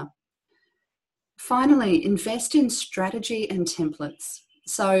modular. Finally, invest in strategy and templates.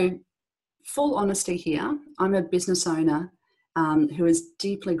 So full honesty here, I'm a business owner who is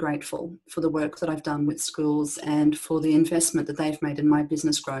deeply grateful for the work that I've done with schools and for the investment that they've made in my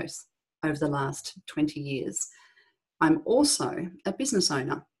business growth over the last 20 years. I'm also a business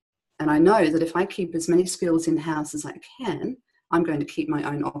owner, and I know that if I keep as many skills in-house as I can, I'm going to keep my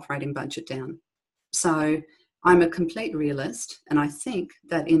own operating budget down. So I'm a complete realist, and I think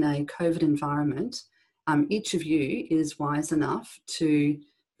that in a COVID environment, each of you is wise enough to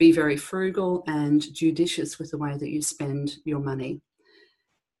be very frugal and judicious with the way that you spend your money.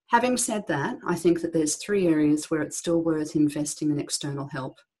 Having said that, I think that there's 3 areas where it's still worth investing in external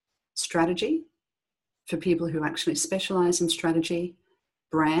help. Strategy, for people who actually specialise in strategy.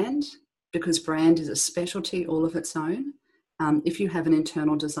 Brand, because brand is a specialty all of its own. If you have an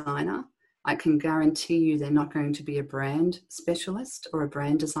internal designer, I can guarantee you they're not going to be a brand specialist or a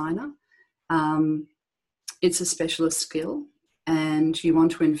brand designer. It's a specialist skill, and you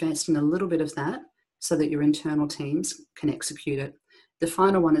want to invest in a little bit of that so that your internal teams can execute it. The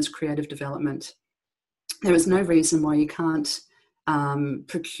final one is creative development. There is no reason why you can't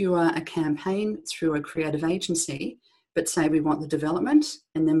procure a campaign through a creative agency, but say we want the development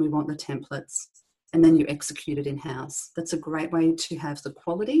and then we want the templates, and then you execute it in-house. That's a great way to have the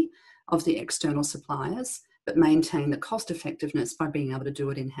quality of the external suppliers, but maintain the cost effectiveness by being able to do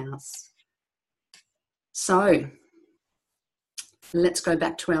it in-house. So let's go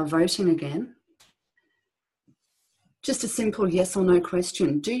back to our voting again. Just a simple yes or no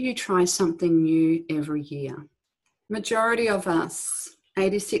question. Do you try something new every year? Majority of us,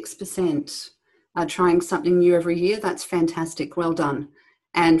 86%, are trying something new every year. That's fantastic. Well done.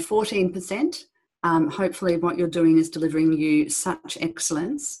 And 14%, hopefully what you're doing is delivering you such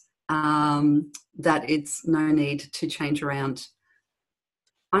excellence that it's no need to change around.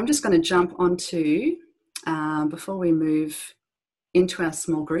 I'm just going to jump onto, before we move into our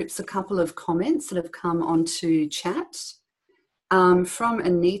small groups, a couple of comments that have come onto chat. From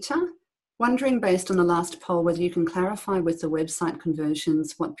Anita, wondering based on the last poll whether you can clarify with the website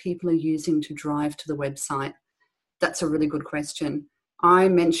conversions what people are using to drive to the website. That's a really good question. I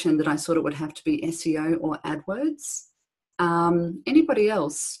mentioned that I thought it would have to be SEO or AdWords. Anybody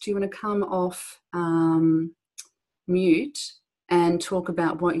else? Do you want to come off mute and talk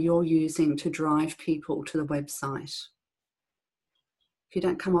about what you're using to drive people to the website? If you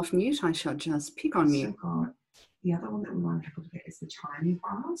don't come off mute, I shall just pick on you. The other one that we want people to get is the timing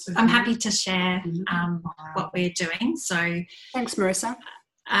file. So I'm happy to share what we're doing. So thanks, Marissa.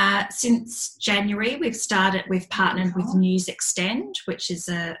 Since January, we've partnered with News Extend, which is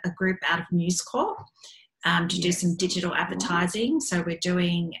a group out of News Corp, to do some digital advertising. So we're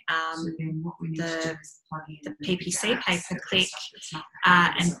doing the PPC, pay-per-click,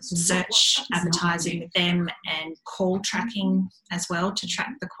 and search advertising with them, and call tracking as well to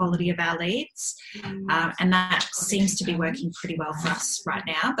track the quality of our leads. And that seems to be working pretty well for us right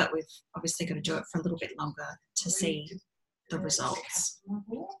now, but we've obviously got to do it for a little bit longer to see the results.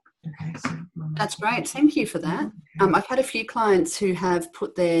 That's great. Thank you for that. I've had a few clients who have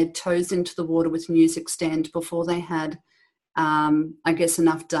put their toes into the water with News Extend before they had, I guess,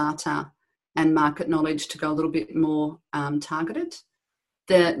 enough data and market knowledge to go a little bit more targeted.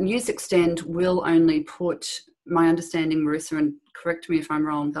 The News Extend will only put, my understanding, Marissa, and correct me if I'm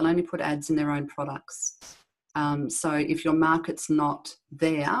wrong, they'll only put ads in their own products. So if your market's not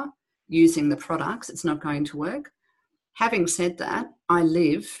there using the products, it's not going to work. Having said that, I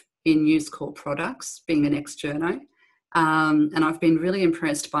live in News Corp products, being an ex-journo, and I've been really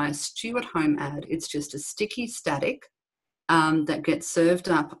impressed by a Stewart Home ad. It's just a sticky static that gets served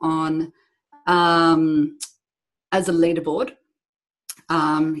up on as a leaderboard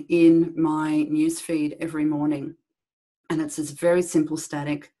in my newsfeed every morning. And it's this very simple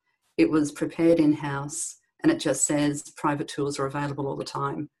static. It was prepared in-house, and it just says private tools are available all the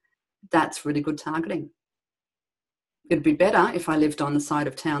time. That's really good targeting. It'd be better if I lived on the side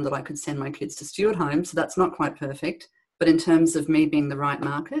of town that I could send my kids to Stewart Home, so that's not quite perfect. But in terms of me being the right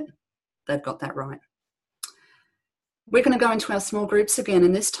market, they've got that right. We're going to go into our small groups again,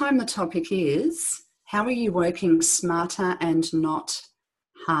 and this time the topic is, how are you working smarter and not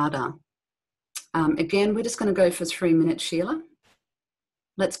harder? Again, we're just going to go for 3 minutes, Sheila.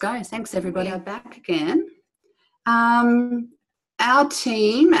 Let's go. Thanks, everybody. We are back again. Our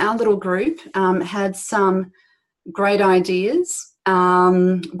team, our little group, had some great ideas.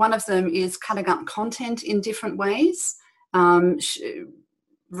 One of them is cutting up content in different ways,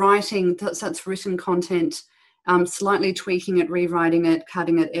 writing, that's written content, slightly tweaking it, rewriting it,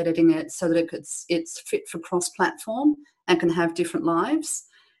 cutting it, editing it so that it's fit for cross-platform and can have different lives.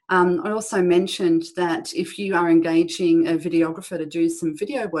 I also mentioned that if you are engaging a videographer to do some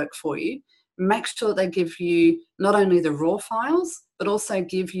video work for you, make sure they give you not only the raw files, but also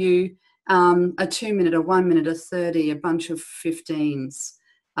give you a 2 minute, a 1 minute, a 30, a bunch of 15s.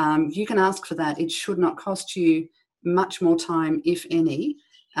 You can ask for that. It should not cost you much more time, if any,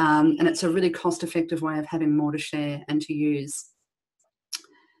 and it's a really cost-effective way of having more to share and to use.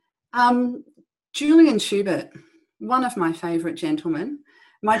 Julian Schubert, one of my favourite gentlemen.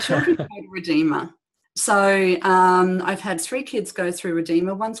 My children go to Redeemer. So I've had 3 kids go through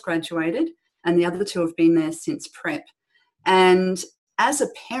Redeemer. One's graduated and the other 2 have been there since prep. And as a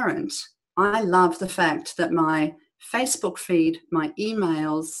parent, I love the fact that my Facebook feed, my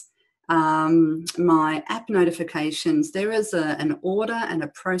emails, my app notifications, there is an order and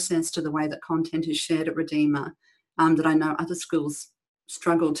a process to the way that content is shared at Redeemer that I know other schools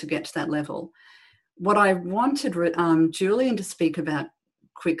struggle to get to that level. What I wanted Julian to speak about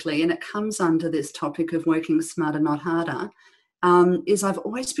quickly, and it comes under this topic of working smarter, not harder, is I've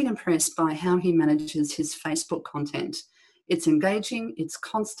always been impressed by how he manages his Facebook content. It's engaging, it's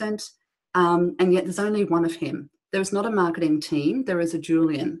constant, and yet there's only one of him. There is not a marketing team, there is a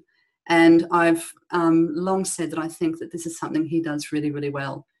Julian. And I've long said that I think that this is something he does really, really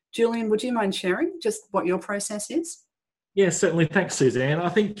well. Julian, would you mind sharing just what your process is? Yeah, certainly. Thanks, Suzanne. I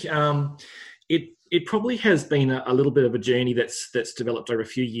think it probably has been a little bit of a journey that's developed over a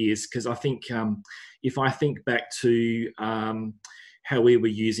few years, because I think if I think back to how we were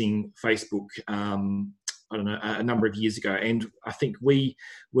using Facebook, I don't know, a number of years ago, and I think we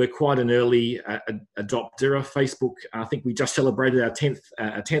were quite an early adopter of Facebook. I think we just celebrated our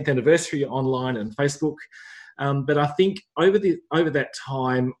 10th anniversary online and Facebook. But I think over that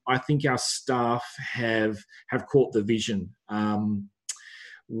time, I think our staff have caught the vision.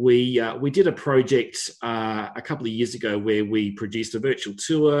 We did a project a couple of years ago where we produced a virtual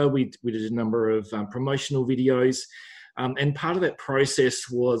tour. We did a number of promotional videos, and part of that process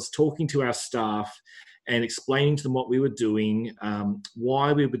was talking to our staff and explaining to them what we were doing,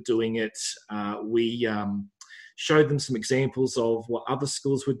 why we were doing it. We showed them some examples of what other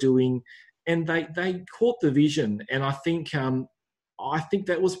schools were doing, and they caught the vision. And I think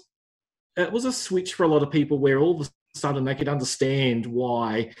that was a switch for a lot of people, where all of a sudden they could understand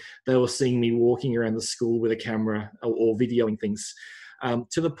why they were seeing me walking around the school with a camera or videoing things.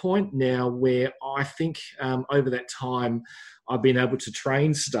 To the point now where I think over that time I've been able to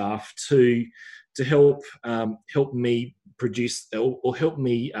train staff to help me produce or help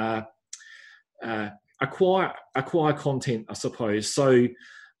me acquire content, I suppose. So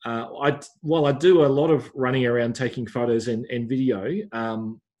while I do a lot of running around taking photos and video,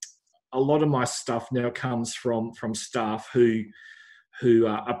 a lot of my stuff now comes from staff who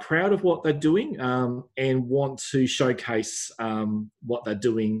are proud of what they're doing and want to showcase what they're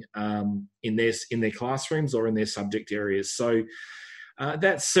doing in their classrooms or in their subject areas. So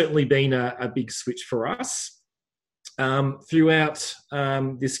that's certainly been a big switch for us. Throughout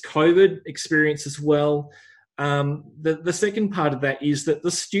this COVID experience as well, the second part of that is that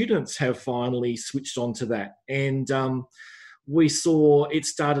the students have finally switched on to that. And we saw it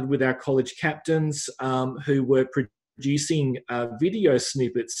started with our college captains who were producing video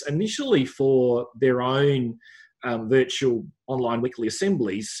snippets initially for their own virtual online weekly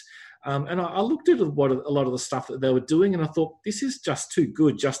assemblies. And I looked at what a lot of the stuff that they were doing, and I thought, this is just too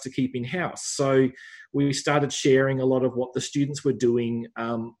good just to keep in-house. So we started sharing a lot of what the students were doing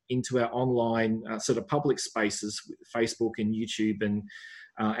into our online sort of public spaces, Facebook and YouTube and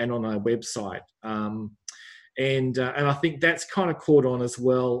on our website. And I think that's kind of caught on as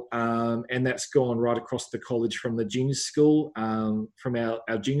well, and that's gone right across the college from the junior school. From our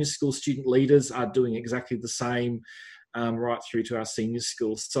junior school student leaders are doing exactly the same, right through to our senior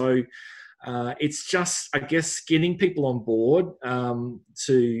school. So it's just, I guess, getting people on board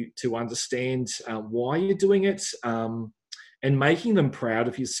to understand why you're doing it, and making them proud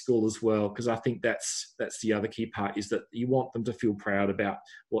of your school as well, because I think that's the other key part, is that you want them to feel proud about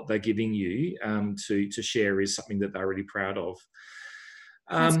what they're giving you to share is something that they're really proud of.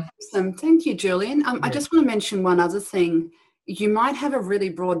 Awesome. Thank you, Julian. I just want to mention one other thing. You might have a really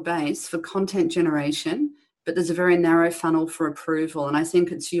broad base for content generation, but there's a very narrow funnel for approval. And I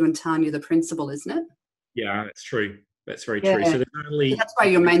think it's you and Tanya, the principal, isn't it? Yeah, that's true. That's very true. So that's why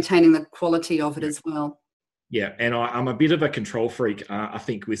you're maintaining the quality of it as well. Yeah, and I'm a bit of a control freak, I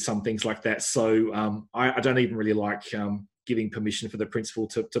think, with some things like that. So I don't even really like giving permission for the principal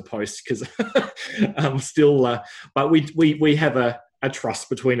to post, because I'm still. But we have a trust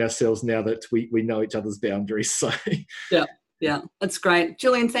between ourselves now that we know each other's boundaries. So yeah, that's great,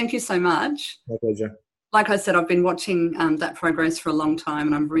 Julian. Thank you so much. My pleasure. like I said, I've been watching that progress for a long time,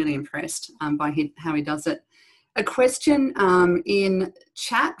 and I'm really impressed by how he does it. A question in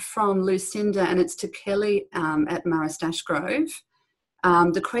chat from Lucinda, and it's to Kelly at Marist Ashgrove.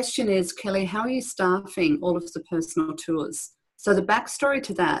 The question is, Kelly, how are you staffing all of the personal tours? So the backstory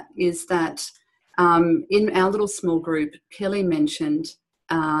to that is that in our little small group, Kelly mentioned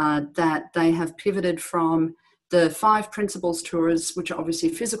that they have pivoted from the 5 principals tours, which are obviously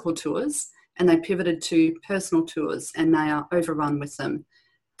physical tours, and they pivoted to personal tours, and they are overrun with them.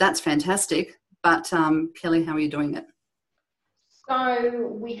 That's fantastic. But Kelly, how are you doing it? So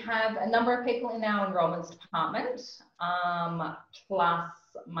we have a number of people in our enrolments department, plus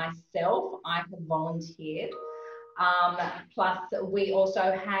myself. I have volunteered. Plus we also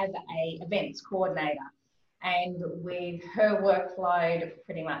have a events coordinator, and with her workload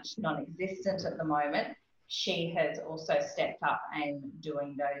pretty much non-existent at the moment, she has also stepped up and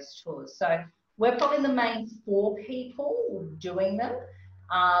doing those tours. So we're probably the main 4 people doing them.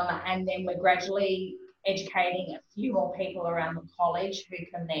 And then we're gradually educating a few more people around the college who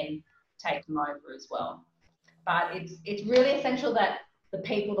can then take them over as well. But it's really essential that the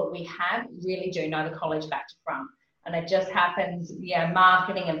people that we have really do know the college back to front. And it just happens,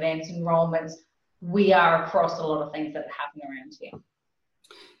 marketing, events, enrolments, we are across a lot of things that happen around here.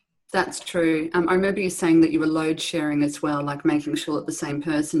 That's true. I remember you saying that you were load sharing as well, like making sure that the same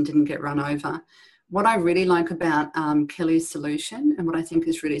person didn't get run over. What I really like about Kelly's solution, and what I think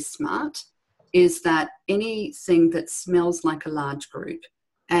is really smart, is that anything that smells like a large group,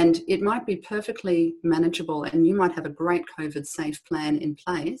 and it might be perfectly manageable and you might have a great COVID safe plan in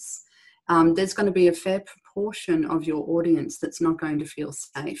place, there's going to be a fair proportion of your audience that's not going to feel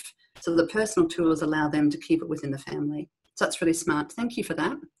safe. So the personal tours allow them to keep it within the family. So that's really smart. Thank you for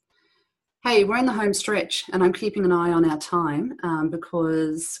that. Hey, we're in the home stretch, and I'm keeping an eye on our time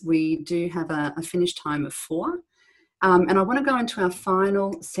because we do have a finish time of 4. And I want to go into our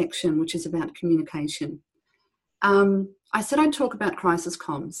final section, which is about communication. I said I'd talk about crisis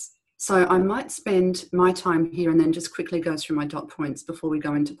comms. So I might spend my time here and then just quickly go through my dot points before we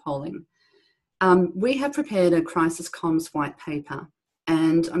go into polling. We have prepared a crisis comms white paper,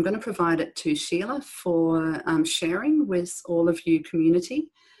 and I'm going to provide it to Sheila for sharing with all of you community.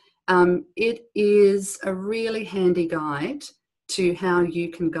 It is a really handy guide to how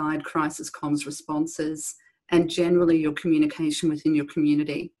you can guide crisis comms responses and generally your communication within your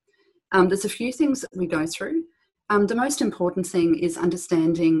community. There's a few things that we go through. The most important thing is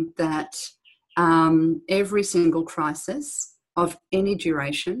understanding that every single crisis of any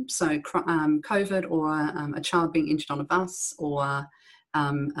duration, so COVID or a child being injured on a bus or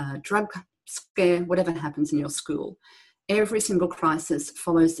a drug scare, whatever happens in your school, every single crisis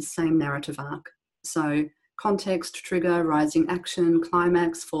follows the same narrative arc. So context, trigger, rising action,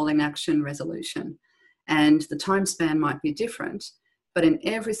 climax, falling action, resolution. And the time span might be different, but in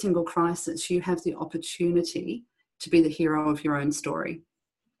every single crisis, you have the opportunity to be the hero of your own story.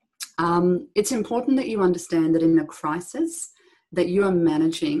 It's important that you understand that in a crisis, that you are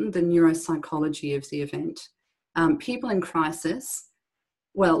managing the neuropsychology of the event. People in crisis,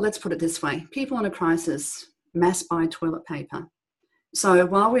 well, let's put it this way. People in a crisis mass buy toilet paper. So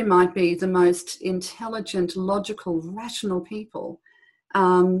while we might be the most intelligent, logical, rational people,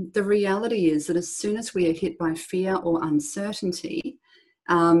 the reality is that as soon as we are hit by fear or uncertainty,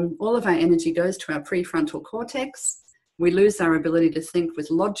 all of our energy goes to our prefrontal cortex. We lose our ability to think with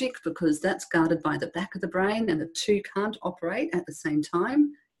logic because that's guarded by the back of the brain, and the two can't operate at the same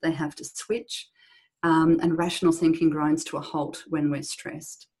time. They have to switch, and rational thinking grinds to a halt when we're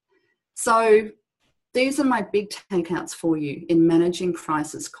stressed. So these are my big takeouts for you in managing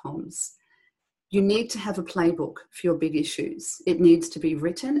crisis comms. You need to have a playbook for your big issues. It needs to be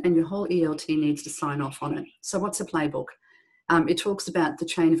written and your whole ELT needs to sign off on it. So what's a playbook? It talks about the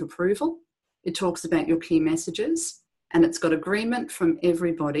chain of approval. It talks about your key messages, and it's got agreement from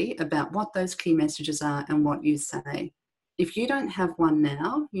everybody about what those key messages are and what you say. If you don't have one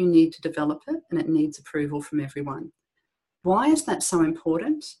now, you need to develop it, and it needs approval from everyone. Why is that so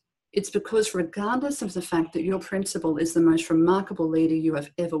important? It's because regardless of the fact that your principal is the most remarkable leader you have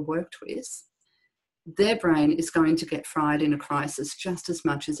ever worked with, their brain is going to get fried in a crisis just as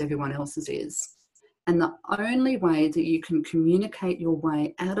much as everyone else's is. And the only way that you can communicate your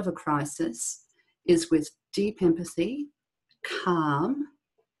way out of a crisis is with deep empathy, calm,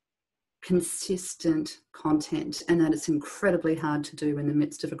 consistent content. And that is incredibly hard to do in the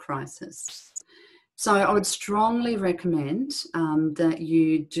midst of a crisis. So I would strongly recommend that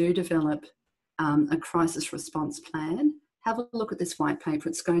you do develop a crisis response plan. Have a look at this white paper.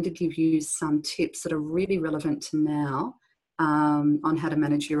 It's going to give you some tips that are really relevant to now on how to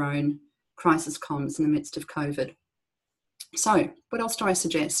manage your own crisis comms in the midst of COVID. So what else do I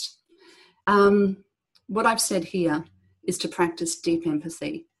suggest? What I've said here is to practice deep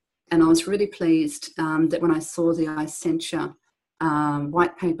empathy. And I was really pleased that when I saw the iSentia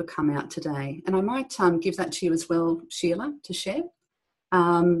white paper come out today, and I might give that to you as well, Sheila, to share.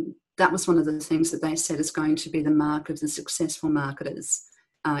 That was one of the things that they said is going to be the mark of the successful marketers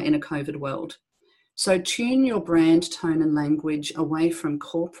in a COVID world. So tune your brand tone and language away from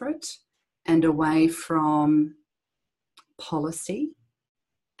corporate and away from policy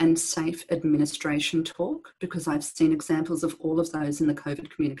and safe administration talk, because I've seen examples of all of those in the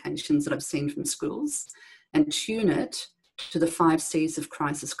COVID communications that I've seen from schools, and tune it to the 5 C's of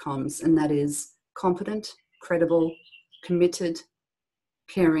crisis comms, and that is competent, credible, committed,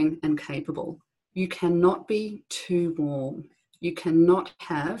 caring and capable. You cannot be too warm. You cannot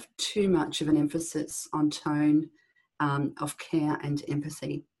have too much of an emphasis on tone of care and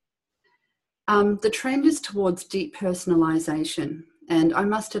empathy. The trend is towards deep personalisation. And I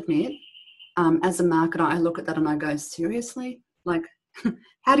must admit, as a marketer, I look at that and I go, seriously? Like,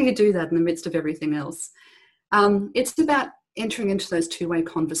 how do you do that in the midst of everything else? It's about entering into those two-way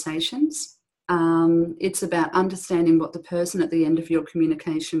conversations. It's about understanding what the person at the end of your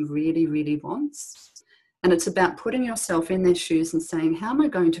communication really, really wants. And it's about putting yourself in their shoes and saying, how am I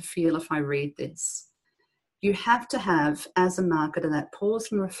going to feel if I read this? You have to have, as a marketer, that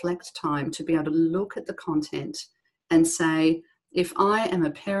pause and reflect time to be able to look at the content and say, if I am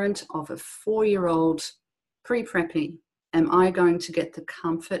a parent of a 4-year-old pre-preppy, am I going to get the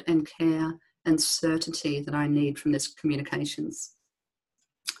comfort and care and certainty that I need from this communications?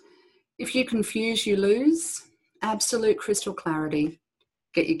 If you confuse, you lose. Absolute crystal clarity.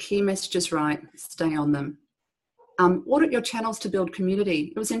 Get your key messages right. Stay on them. Audit your channels to build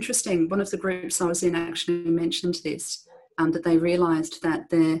community. It was interesting. One of the groups I was in actually mentioned this, that they realised that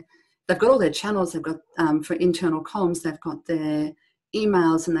they've got all their channels. They've got, for internal comms, they've got their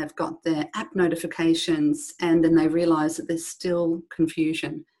emails and they've got their app notifications, and then they realise that there's still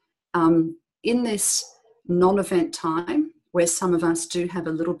confusion. In this non-event time, where some of us do have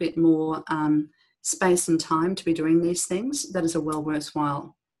a little bit more space and time to be doing these things, that is a well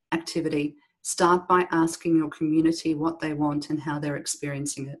worthwhile activity. Start by asking your community what they want and how they're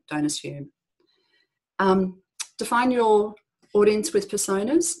experiencing it. Don't assume. Define your audience with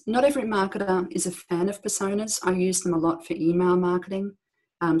personas. Not every marketer is a fan of personas. I use them a lot for email marketing,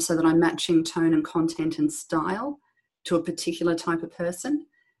 so that I'm matching tone and content and style to a particular type of person.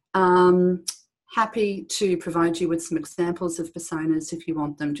 Happy to provide you with some examples of personas if you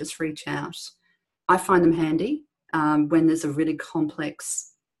want them. Just reach out. I find them handy when there's a really complex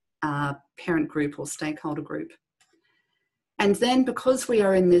parent group or stakeholder group. And then, because we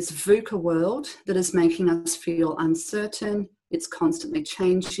are in this VUCA world that is making us feel uncertain, it's constantly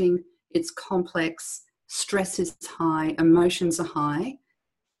changing, it's complex, stress is high, emotions are high,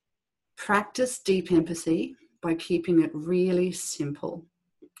 practice deep empathy by keeping it really simple.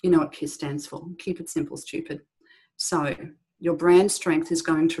 You know what KISS stands for. Keep it simple, stupid. So your brand strength is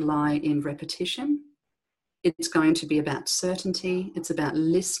going to lie in repetition. It's going to be about certainty. It's about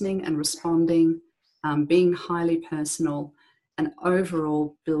listening and responding, being highly personal, and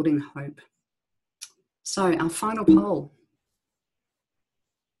overall building hope. So our final poll.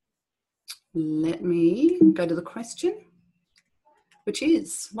 Let me go to the question, which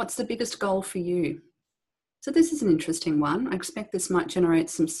is, what's the biggest goal for you? So this is an interesting one. I expect this might generate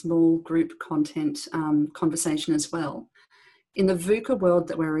some small group content conversation as well. In the VUCA world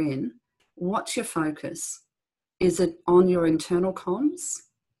that we're in, what's your focus? Is it on your internal comms,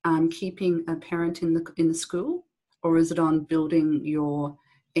 keeping a parent in the school, or is it on building your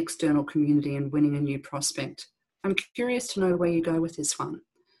external community and winning a new prospect? I'm curious to know where you go with this one.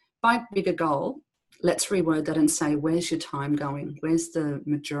 By bigger goal, let's reword that and say, where's your time going? Where's the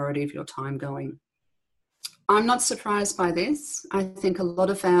majority of your time going? I'm not surprised by this. I think a lot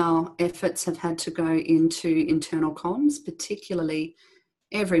of our efforts have had to go into internal comms, particularly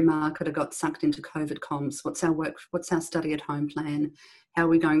every marketer got sucked into COVID comms. What's our work? What's our study at home plan? How are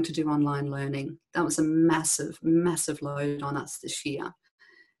we going to do online learning? That was a massive, massive load on us this year.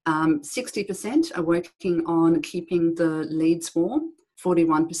 60% are working on keeping the leads warm.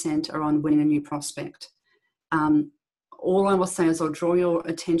 41% are on winning a new prospect. All I will say is I'll draw your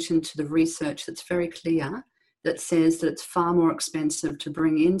attention to the research that's very clear that says that it's far more expensive to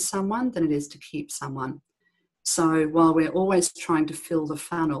bring in someone than it is to keep someone. So while we're always trying to fill the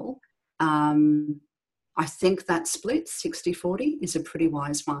funnel, I think that split 60-40 is a pretty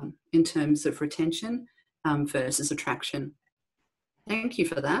wise one in terms of retention versus attraction. Thank you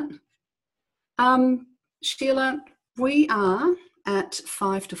for that. Sheila, we are at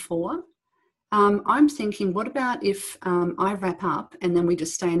 5 to 4. I'm thinking, what about if I wrap up and then we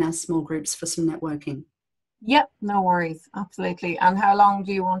just stay in our small groups for some networking? Yep, no worries, absolutely. And how long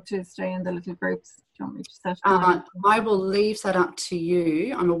do you want to stay in the little groups? Do you want me to set time? I will leave that up to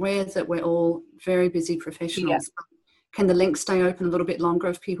you. I'm aware that we're all very busy professionals. Yeah. Can the link stay open a little bit longer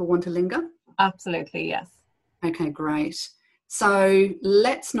if people want to linger? Absolutely, yes. Okay, great. So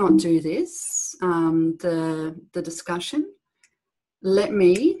let's not do this, the discussion. Let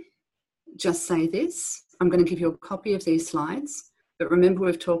me just say this. I'm going to give you a copy of these slides, but remember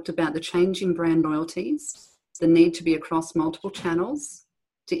we've talked about the changing brand loyalties, the need to be across multiple channels,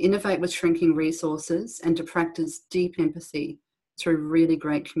 to innovate with shrinking resources, and to practice deep empathy through really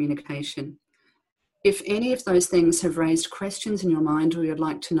great communication. If any of those things have raised questions in your mind or you'd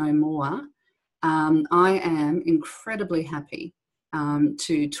like to know more, I am incredibly happy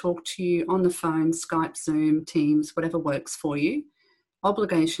to talk to you on the phone, Skype, Zoom, Teams, whatever works for you.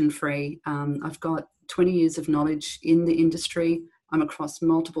 Obligation free. I've got 20 years of knowledge in the industry. I'm across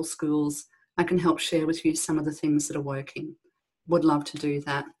multiple schools. I can help share with you some of the things that are working. Would love to do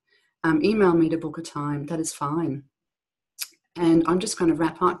that. Email me to book a time. That is fine. And I'm just going to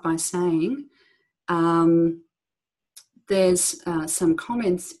wrap up by saying there's some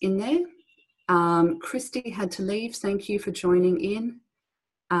comments in there. Christy had to leave. Thank you for joining in.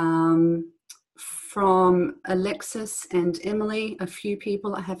 From Alexis and Emily, a few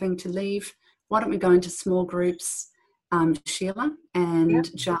people are having to leave. Why don't we go into small groups, Sheila, and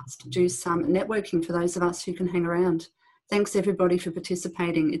just do some networking for those of us who can hang around. Thanks everybody for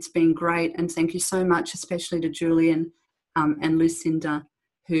participating. It's been great. And thank you so much, especially to Julian and Lucinda,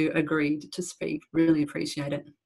 who agreed to speak. Really appreciate it.